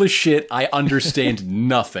 It's cool as shit. I understand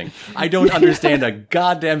nothing. I don't understand a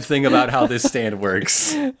goddamn thing about how this stand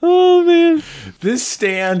works. Oh man, this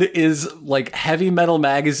stand is like Heavy Metal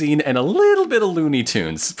Magazine and a little bit of Looney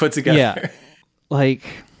Tunes put together. Yeah. Like,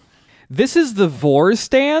 this is the Vor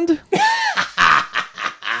stand.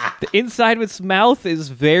 The inside of its mouth is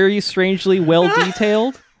very strangely well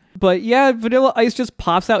detailed. But yeah, Vanilla Ice just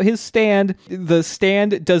pops out his stand. The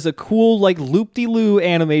stand does a cool, like, loop-de-loo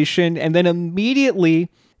animation, and then immediately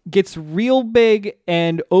gets real big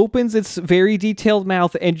and opens its very detailed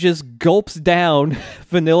mouth and just gulps down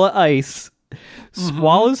Vanilla Ice,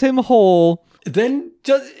 swallows him whole. Then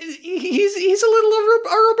he's a little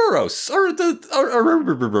Ouroboros.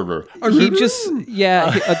 He just,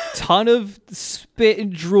 a ton of spit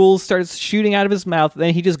and drool starts shooting out of his mouth.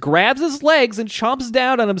 Then he just grabs his legs and chomps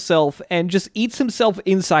down on himself and just eats himself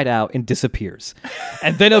inside out and disappears.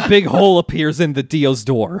 And then a big hole appears in the Dio's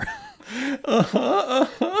door.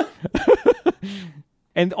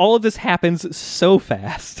 And all of this happens so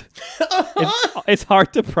fast. It's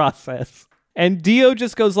hard to process. And Dio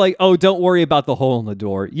just goes like, oh, don't worry about the hole in the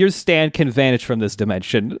door. Your stand can vanish from this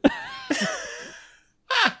dimension.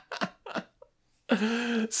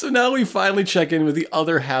 So now we finally check in with the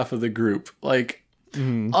other half of the group. Like,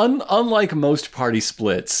 unlike most party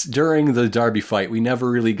splits, during the Derby fight, we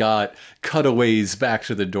never really got cutaways back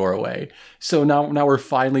to the doorway. So now we're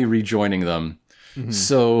finally rejoining them.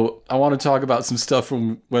 So I want to talk about some stuff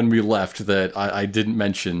from when we left that I didn't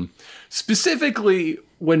mention. Specifically,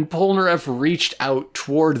 when Polnareff reached out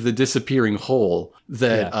toward the disappearing hole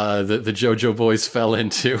that the JoJo boys fell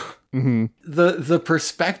into, the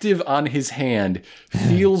perspective on his hand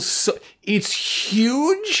feels so... It's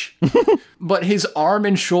huge, but his arm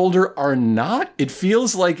and shoulder are not. It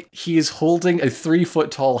feels like he is holding a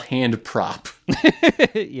 3-foot-tall hand prop.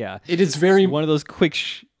 Yeah. It is very... One of those quick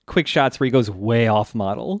shots where he goes way off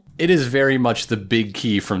model. It is very much the big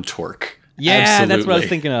key from Torque. Yeah, Absolutely. That's what I was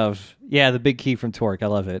thinking of. Yeah, the big key from Torque. I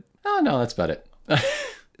love it. Oh, no, that's about it.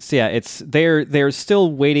 So yeah, they're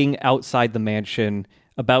still waiting outside the mansion.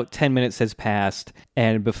 About 10 minutes has passed,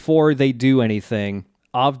 and before they do anything,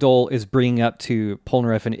 Avdol is bringing up to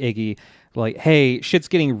Polnareff and Iggy, like, hey, shit's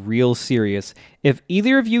getting real serious. If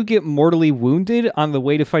either of you get mortally wounded on the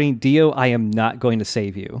way to fighting Dio, I am not going to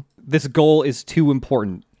save you. This goal is too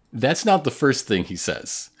important. That's not the first thing he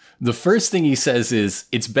says. The first thing he says is,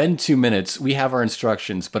 it's been 2 minutes, we have our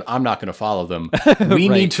instructions, but I'm not going to follow them. We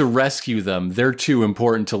need to rescue them. They're too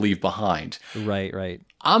important to leave behind. Right.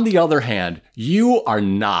 On the other hand, you are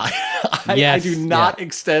not. I do not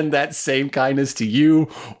extend that same kindness to you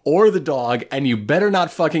or the dog, and you better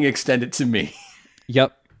not fucking extend it to me.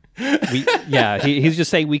 Yep. He's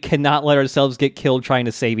just saying we cannot let ourselves get killed trying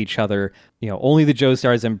to save each other. Only the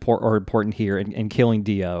Joestars are important here in killing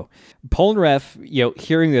Dio. Polnareff,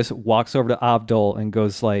 hearing this, walks over to Avdol and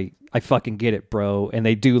goes like, I fucking get it, bro. And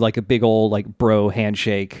they do like a big old like bro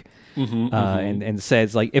handshake, and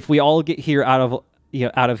says like, if we all get here out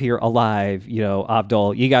of here alive,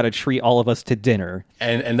 Avdol, you got to treat all of us to dinner.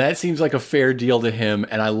 And that seems like a fair deal to him.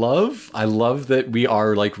 And I love that we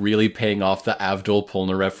are like really paying off the Avdol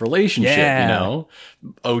Polnareff relationship,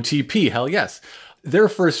 OTP, hell yes. Their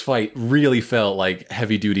first fight really felt like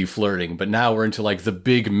heavy duty flirting, but now we're into like the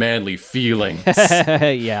big manly feelings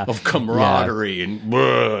of camaraderie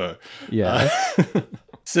and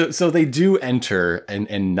So they do enter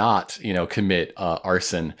and not, commit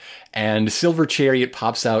arson. And Silver Chariot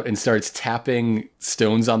pops out and starts tapping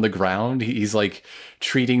stones on the ground. He's like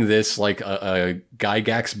treating this like a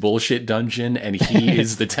Gygax bullshit dungeon, and he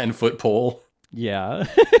is the 10-foot pole. Yeah.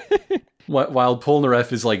 While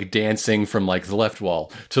Polnareff is like dancing from like the left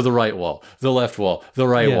wall to the right wall, the left wall, the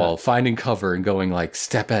right wall, finding cover and going like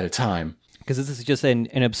step at a time. Because this is just an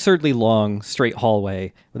absurdly long, straight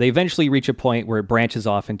hallway. They eventually reach a point where it branches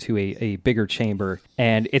off into a bigger chamber.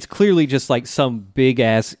 And it's clearly just like some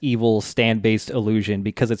big-ass evil stand-based illusion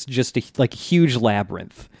because it's just a huge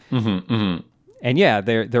labyrinth. And yeah,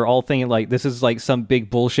 they're all thinking like, this is like some big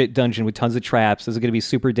bullshit dungeon with tons of traps. This is going to be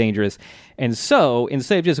super dangerous. And so,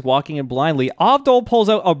 instead of just walking in blindly, Avdol pulls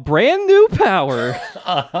out a brand new power.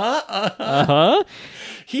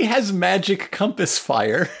 He has magic compass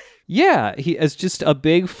fire. Yeah, he has just a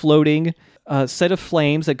big floating set of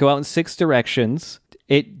flames that go out in 6 directions.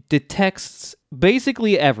 It detects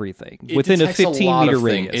basically everything within a 15-meter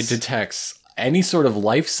radius. It detects any sort of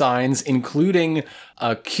life signs, including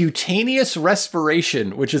cutaneous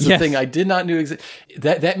respiration, which is a thing I did not know.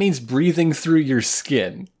 That means breathing through your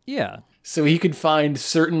skin. Yeah. So he could find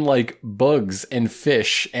certain like bugs and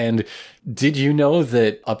fish. And did you know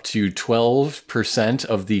that up to 12%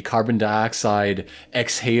 of the carbon dioxide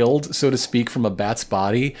exhaled, so to speak, from a bat's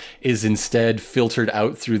body is instead filtered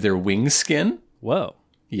out through their wing skin? Whoa.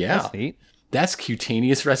 Yeah. That's neat. That's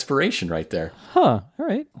cutaneous respiration right there. Huh. All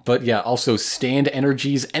right. But yeah, also stand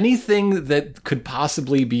energies, anything that could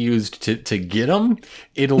possibly be used to get them,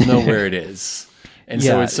 it'll know where it is. And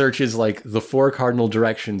so it searches like the 4 cardinal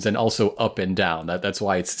directions and also up and down. That's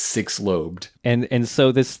why it's 6-lobed. And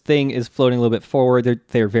so this thing is floating a little bit forward.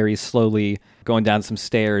 They're very slowly going down some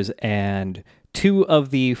stairs, and 2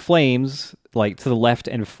 of the flames, like to the left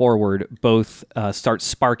and forward, both start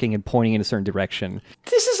sparking and pointing in a certain direction.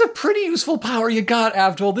 This is a pretty useful power you got,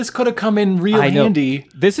 Avdol. This could have come in real handy.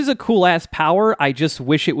 This is a cool ass power. I just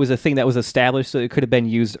wish it was a thing that was established so it could have been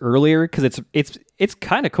used earlier, because it's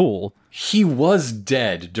kind of cool. He was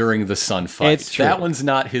dead during the sun fight. It's true. That one's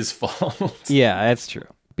not his fault. Yeah, that's true.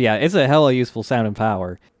 But yeah, it's a hella useful sound and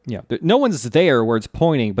power. Yeah, no one's there where it's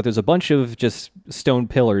pointing, but there's a bunch of just stone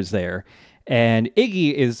pillars there. And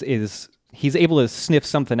Iggy he's able to sniff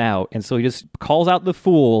something out, and so he just calls out the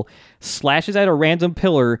fool, slashes at a random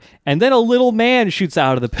pillar, and then a little man shoots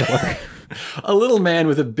out of the pillar. A little man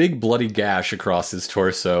with a big bloody gash across his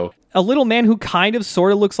torso. A little man who kind of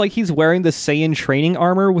sort of looks like he's wearing the Saiyan training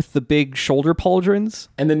armor with the big shoulder pauldrons.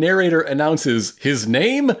 And the narrator announces his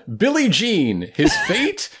name, Billie Jean. His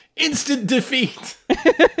fate, instant defeat.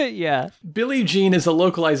 Yeah. Billie Jean is a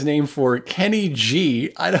localized name for Kenny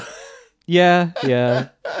G. Yeah.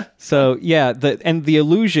 So, yeah, the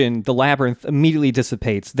illusion, the labyrinth, immediately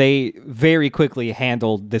dissipates. They very quickly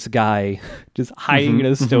handled this guy just hiding in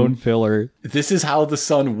a stone pillar. This is how the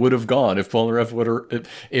sun would have gone if Polnareff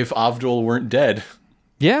if Avdol weren't dead.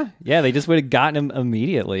 Yeah, they just would have gotten him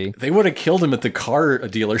immediately. They would have killed him at the car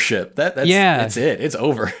dealership. That's it. It's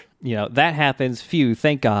over. You know, that happens. Phew,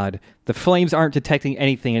 thank God. The flames aren't detecting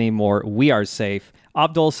anything anymore. We are safe.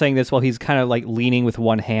 Avdol's saying this while he's kind of like leaning with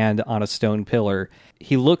one hand on a stone pillar.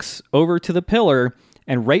 He looks over to the pillar,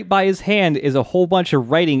 and right by his hand is a whole bunch of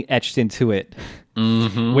writing etched into it,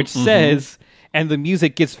 which says, and the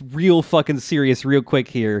music gets real fucking serious real quick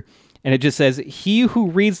here, and it just says, "He who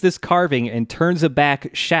reads this carving and turns it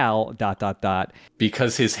back shall ...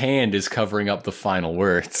 Because his hand is covering up the final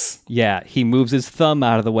words. Yeah, he moves his thumb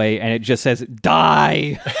out of the way, and it just says,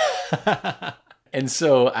 "Die!" And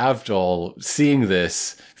so Avdol, seeing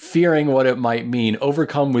this, fearing what it might mean,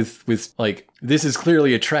 overcome with like, this is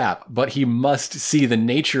clearly a trap, but he must see the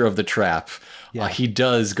nature of the trap. Yeah. He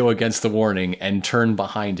does go against the warning and turn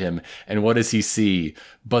behind him. And what does he see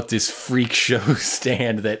but this freak show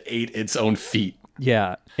stand that ate its own feet?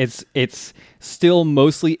 Yeah, it's still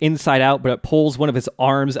mostly inside out, but it pulls one of its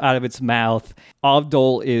arms out of its mouth.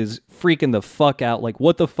 Avdol is freaking the fuck out. Like,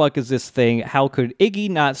 what the fuck is this thing? How could Iggy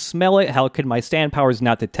not smell it? How could my stand powers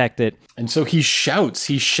not detect it? And so he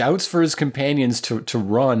shouts for his companions to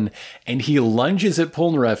run, and he lunges at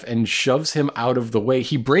Polnareff and shoves him out of the way.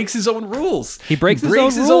 He breaks his own rules. He breaks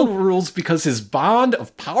his own rules because his bond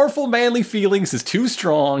of powerful manly feelings is too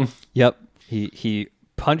strong. Yep. He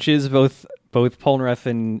punches both Polnareff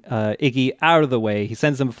and Iggy out of the way. He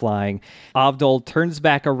sends them flying. Avdol turns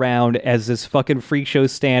back around as this fucking freak show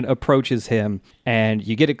stand approaches him, and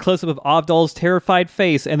you get a close-up of Avdol's terrified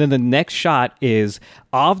face, and then the next shot is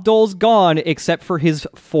Avdol's gone except for his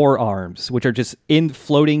forearms, which are just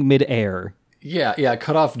floating midair. Yeah,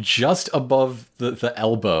 cut off just above the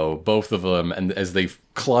elbow, both of them, and as they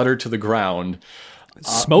clutter to the ground.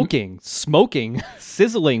 Smoking,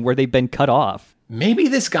 sizzling where they've been cut off. Maybe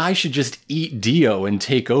this guy should just eat Dio and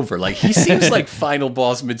take over. Like, he seems like final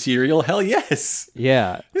boss material. Hell yes.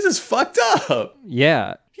 Yeah. This is fucked up.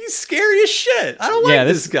 Yeah. He's scary as shit. I don't like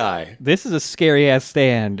this guy. This is a scary ass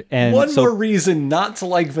stand. And one more reason not to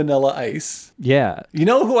like Vanilla Ice. Yeah. You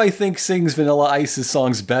know who I think sings Vanilla Ice's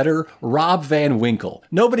songs better? Rob Van Winkle.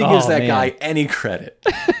 Nobody gives that guy any credit.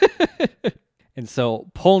 And so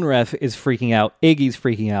Polnareff is freaking out. Iggy's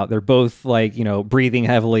freaking out. They're both like, breathing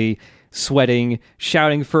heavily, sweating,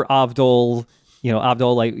 shouting for Avdol.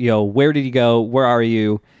 Avdol, like, where did he go? Where are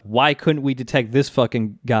you? Why couldn't we detect this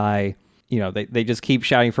fucking guy? They just keep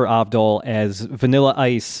shouting for Avdol as Vanilla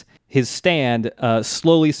Ice, his stand,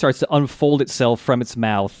 slowly starts to unfold itself from its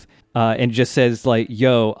mouth and just says, like,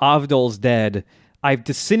 yo, Avdol's dead. I've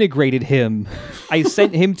disintegrated him. I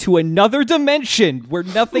sent him to another dimension where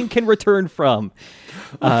nothing can return from.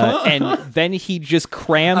 And then he just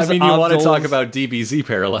crams you want to talk about DBZ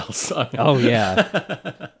parallels. Oh,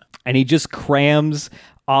 yeah. And he just crams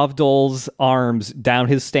Avdol's arms down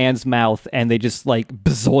his stand's mouth, and they just, like,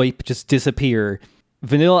 bzoip, just disappear.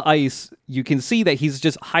 Vanilla Ice, you can see that he's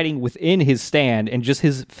just hiding within his stand, and just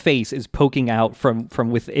his face is poking out from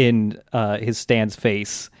within his stand's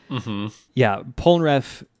face. Mm-hmm. Yeah,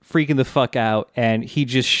 Polnareff freaking the fuck out, and he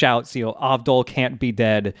just shouts, Avdol can't be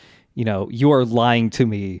dead. You are lying to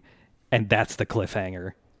me. And that's the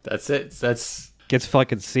cliffhanger. That's it. Gets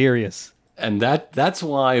fucking serious. And that's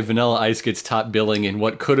why Vanilla Ice gets top billing in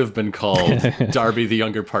what could have been called Darby the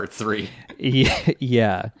Younger Part 3.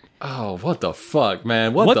 Yeah. Oh, what the fuck,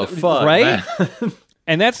 man? What the fuck, right? Man?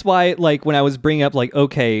 And that's why, like, when I was bringing up, like,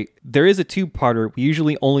 okay, there is a 2-parter. We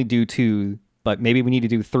usually only do 2, but maybe we need to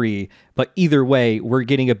do 3. But either way, we're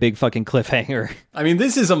getting a big fucking cliffhanger. I mean,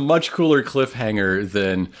 this is a much cooler cliffhanger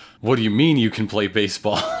than, what do you mean you can play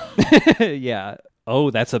baseball? Yeah. Oh,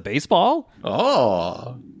 that's a baseball?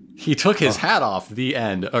 Oh. He took his hat off, the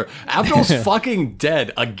end. Or Avdol's fucking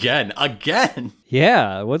dead again.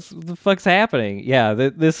 Yeah, what the fuck's happening? Yeah,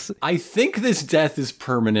 this... I think this death is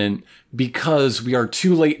permanent because we are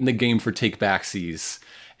too late in the game for take-backsies.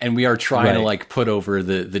 And we are trying to, like, put over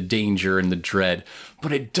the danger and the dread.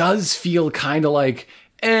 But it does feel kind of like,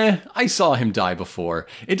 I saw him die before.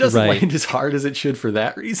 It doesn't land as hard as it should for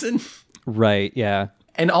that reason. Right, yeah.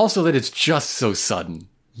 And also that it's just so sudden.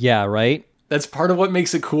 Yeah, right? That's part of what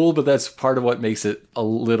makes it cool, but that's part of what makes it a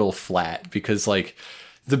little flat. Because, like,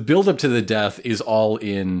 the build-up to the death is all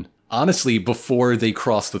in, honestly, before they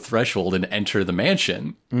cross the threshold and enter the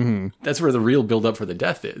mansion. Mm-hmm. That's where the real build-up for the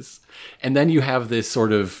death is. And then you have this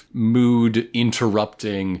sort of mood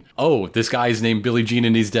interrupting, oh, this guy's named Billie Jean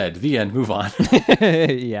and he's dead. The end, move on.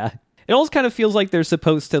 Yeah. It almost kind of feels like they're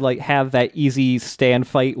supposed to, like, have that easy stand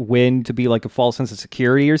fight win to be like a false sense of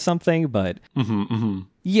security or something, but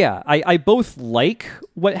yeah, I both like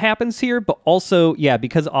what happens here, but also, yeah,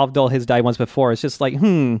 because Avdol has died once before, it's just like,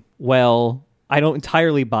 well, I don't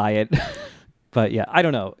entirely buy it. But yeah, I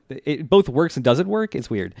don't know. It both works and doesn't work. It's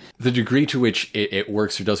weird. The degree to which it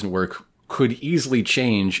works or doesn't work could easily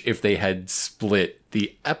change if they had split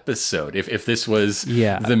the episode. If this was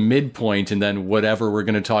the midpoint and then whatever we're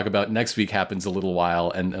going to talk about next week happens a little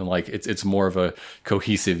while and like it's more of a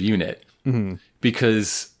cohesive unit. Mm-hmm.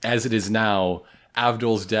 Because as it is now,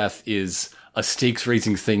 Avdol's death is a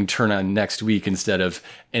stakes-raising thing turn on next week instead of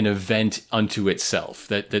an event unto itself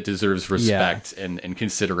that deserves respect and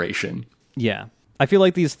consideration. Yeah. I feel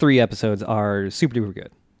like these 3 episodes are super duper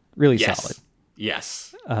good. Really solid. Yes.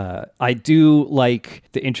 I do like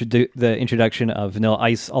the introduction of Vanilla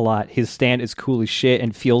Ice a lot. His stand is cool as shit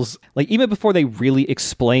and feels like even before they really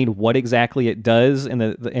explain what exactly it does in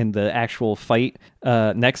the actual fight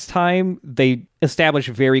next time, they establish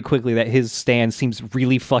very quickly that his stand seems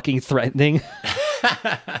really fucking threatening.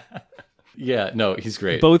 Yeah, no, he's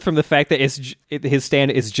great. Both from the fact that his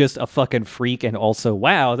stand is just a fucking freak, and also,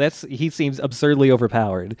 wow, he seems absurdly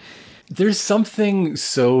overpowered. There's something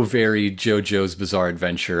so very JoJo's Bizarre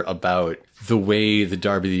Adventure about the way the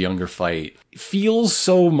Darby the Younger fight feels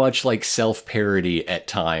so much like self-parody at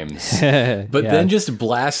times, but then just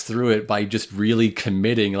blast through it by just really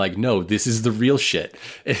committing, like, no, this is the real shit.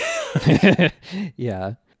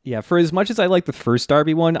 Yeah. Yeah, for as much as I like the first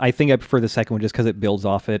Darby one, I think I prefer the second one just because it builds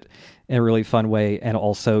off it in a really fun way, and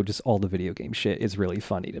also just all the video game shit is really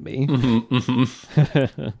funny to me. Mm-hmm,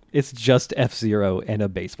 mm-hmm. It's just F-Zero and a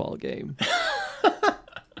baseball game.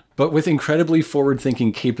 But with incredibly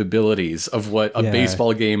forward-thinking capabilities of what a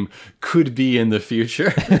baseball game could be in the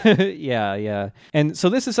future. Yeah. And so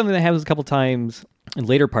this is something that happens a couple times in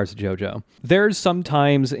later parts of JoJo. There's some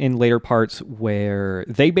times in later parts where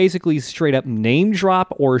they basically straight up name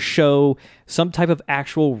drop or show some type of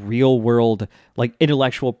actual real world, like,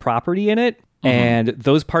 intellectual property in it. and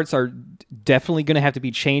those parts are definitely going to have to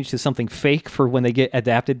be changed to something fake for when they get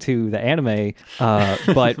adapted to the anime.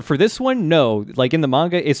 But for this one, no. Like in the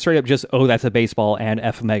manga, it's straight up just, oh, that's a baseball and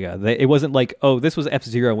F Mega. It wasn't like, oh, this was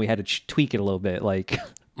F-Zero and we had to tweak it a little bit. Like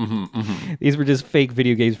these were just fake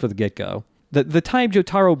video games for the get-go. The time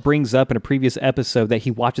Jotaro brings up in a previous episode that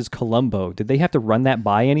he watches Columbo, did they have to run that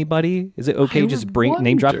by anybody? Is it okay to just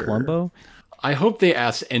name drop Columbo? I hope they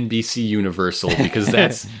asked NBC Universal, because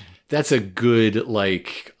that's a good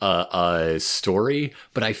story,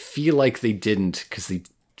 but I feel like they didn't, because they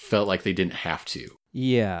felt like they didn't have to.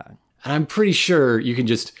 Yeah. And I'm pretty sure you can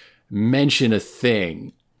just mention a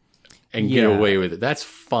thing and get away with it. That's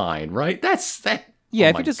fine, right? Yeah,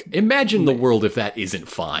 if you just imagine the world if that isn't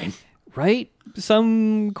fine. Right?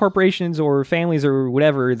 Some corporations or families or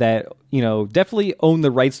whatever that, definitely own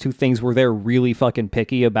the rights to things where they're really fucking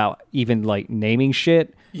picky about even like naming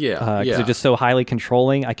shit. Yeah. Because they're just so highly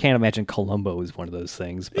controlling. I can't imagine Columbo is one of those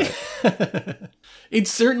things. But it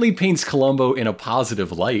certainly paints Columbo in a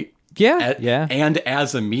positive light. Yeah. And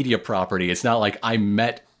as a media property, it's not like I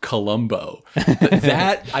met Columbo.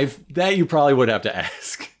 that you probably would have to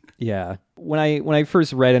ask. Yeah. When I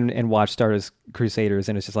first read and watched Stardust Crusaders,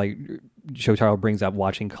 and it's just like Jotaro brings up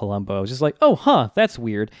watching Columbo, I was just like, oh, that's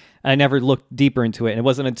weird. And I never looked deeper into it. And it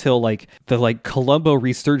wasn't until like the Columbo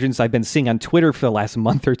resurgence I've been seeing on Twitter for the last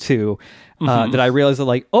month or two that I realized that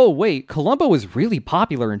like, oh wait, Columbo was really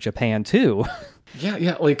popular in Japan too.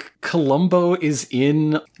 Yeah. Like Columbo is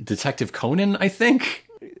in Detective Conan, I think.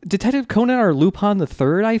 Detective Conan or Lupin the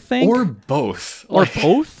Third, I think, or both, or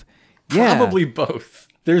both. Probably both.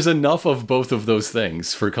 There's enough of both of those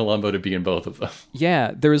things for Columbo to be in both of them.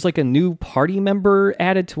 Yeah, there was like a new party member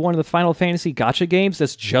added to one of the Final Fantasy gacha games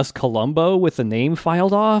that's just Columbo with the name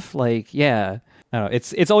filed off. Like, yeah. I don't know.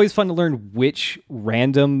 It's always fun to learn which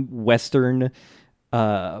random Western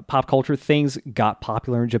pop culture things got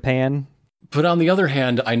popular in Japan. But on the other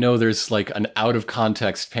hand, I know there's like an out of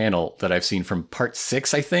context panel that I've seen from part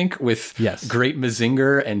 6, I think, with Great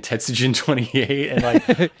Mazinger and Tetsujin 28. And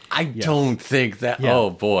like, I don't think that, oh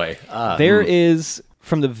boy. There is,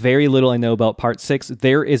 from the very little I know about part 6,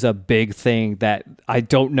 there is a big thing that I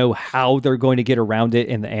don't know how they're going to get around it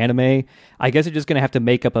in the anime. I guess they're just going to have to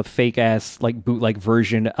make up a fake ass, like bootleg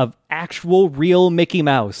version of actual real Mickey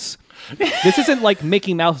Mouse. This isn't like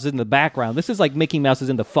Mickey Mouse is in the background. This is like Mickey Mouse is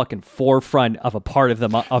in the fucking forefront of a part of the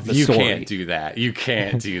story. You can't do that. You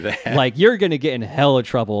can't do that. Like, you're going to get in hella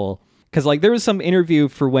trouble. Because like there was some interview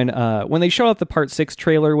for when they showed off the Part 6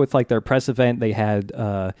 trailer with like their press event, they had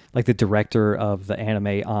like the director of the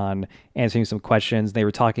anime on answering some questions. They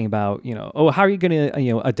were talking about, how are you going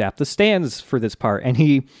to adapt the stands for this part? And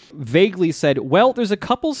he vaguely said, well, there's a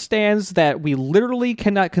couple stands that we literally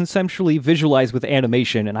cannot conceptually visualize with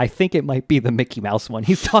animation, and I think it might be the Mickey Mouse one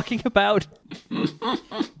he's talking about.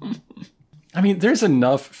 I mean, there's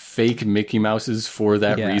enough fake Mickey Mouses for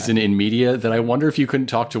that reason in media that I wonder if you couldn't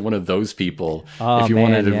talk to one of those people if you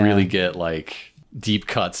wanted to really get like deep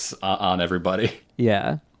cuts on everybody.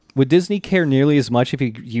 Yeah. Would Disney care nearly as much if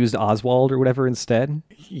you used Oswald or whatever instead?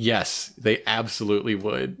 Yes, they absolutely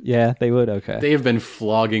would. Yeah, they would. Okay. They have been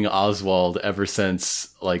flogging Oswald ever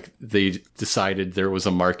since like they decided there was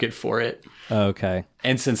a market for it. Okay.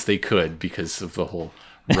 And since they could, because of the whole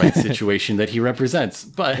rights situation that he represents.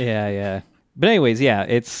 But yeah. But anyways,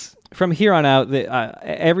 it's from here on out.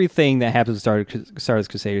 Everything that happens with Stardust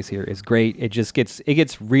Crusaders here is great. It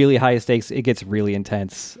gets really high stakes. It gets really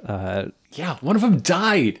intense. One of them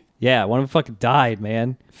died. Yeah, one of them fucking died,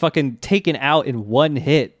 man. Fucking taken out in one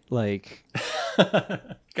hit. Like,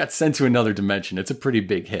 got sent to another dimension. It's a pretty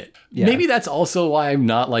big hit. Yeah. Maybe that's also why I'm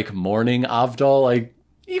not like mourning Avdol. Like,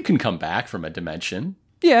 you can come back from a dimension.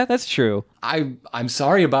 Yeah, that's true. I'm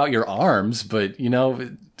sorry about your arms, but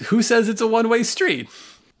who says it's a one-way street?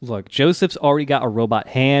 Look, Joseph's already got a robot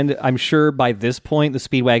hand. I'm sure by this point, the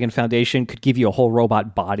Speedwagon Foundation could give you a whole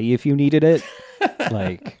robot body if you needed it.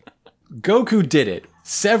 Like, Goku did it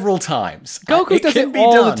several times. Goku does it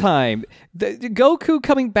all the time. Goku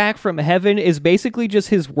coming back from heaven is basically just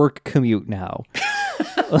his work commute now.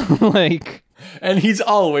 Like, and he's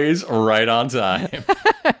always right on time.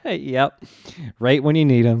 Yep. Right when you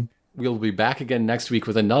need him. We'll be back again next week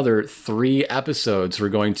with another 3 episodes. We're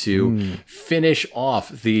going to finish off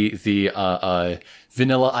the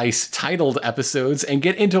Vanilla Ice titled episodes and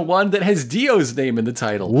get into one that has Dio's name in the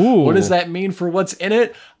title. Ooh. What does that mean for what's in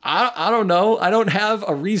it? I don't know. I don't have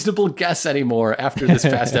a reasonable guess anymore after this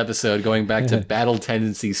past episode, going back to Battle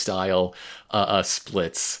Tendency style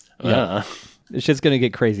splits. Yeah. It's just going to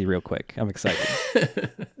get crazy real quick. I'm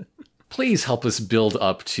excited. please help us build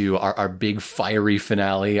up to our big fiery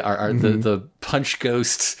finale, the Punch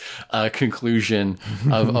Ghost conclusion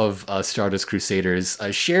of Stardust Crusaders.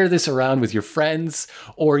 Share this around with your friends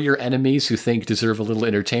or your enemies who think deserve a little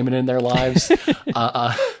entertainment in their lives.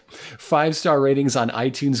 5-star ratings on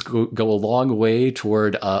iTunes go a long way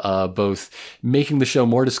toward both making the show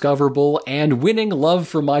more discoverable and winning love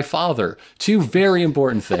for my father. Two very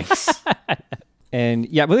important things. And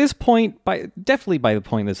yeah, by this point, definitely by the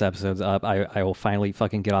point this episode's up, I will finally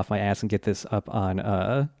fucking get off my ass and get this up on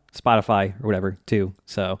Spotify or whatever too.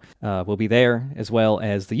 So we'll be there as well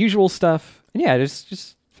as the usual stuff. And yeah,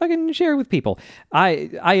 just fucking share with people. I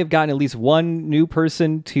have gotten at least one new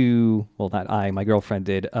person to, well, not I, my girlfriend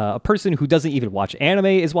did. A person who doesn't even watch anime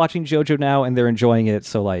is watching JoJo now, and they're enjoying it.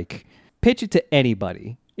 So like, pitch it to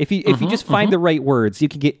anybody. If you just find the right words, you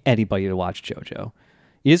can get anybody to watch JoJo.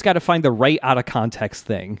 You just got to find the right out of context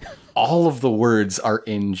thing. All of the words are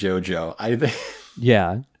in JoJo. I think.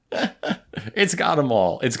 Yeah. It's got them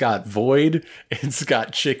all. It's got void. It's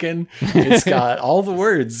got chicken. It's got all the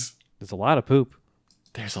words. There's a lot of poop.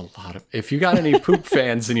 There's a lot of... If you got any poop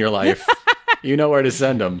fans in your life, you know where to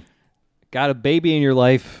send them. Got a baby in your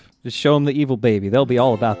life, just show them the evil baby. They'll be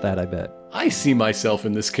all about that, I bet. I see myself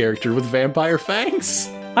in this character with vampire fangs.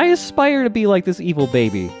 I aspire to be like this evil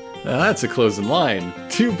baby. Now that's a closing line.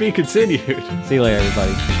 To be continued. See you later,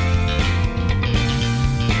 everybody.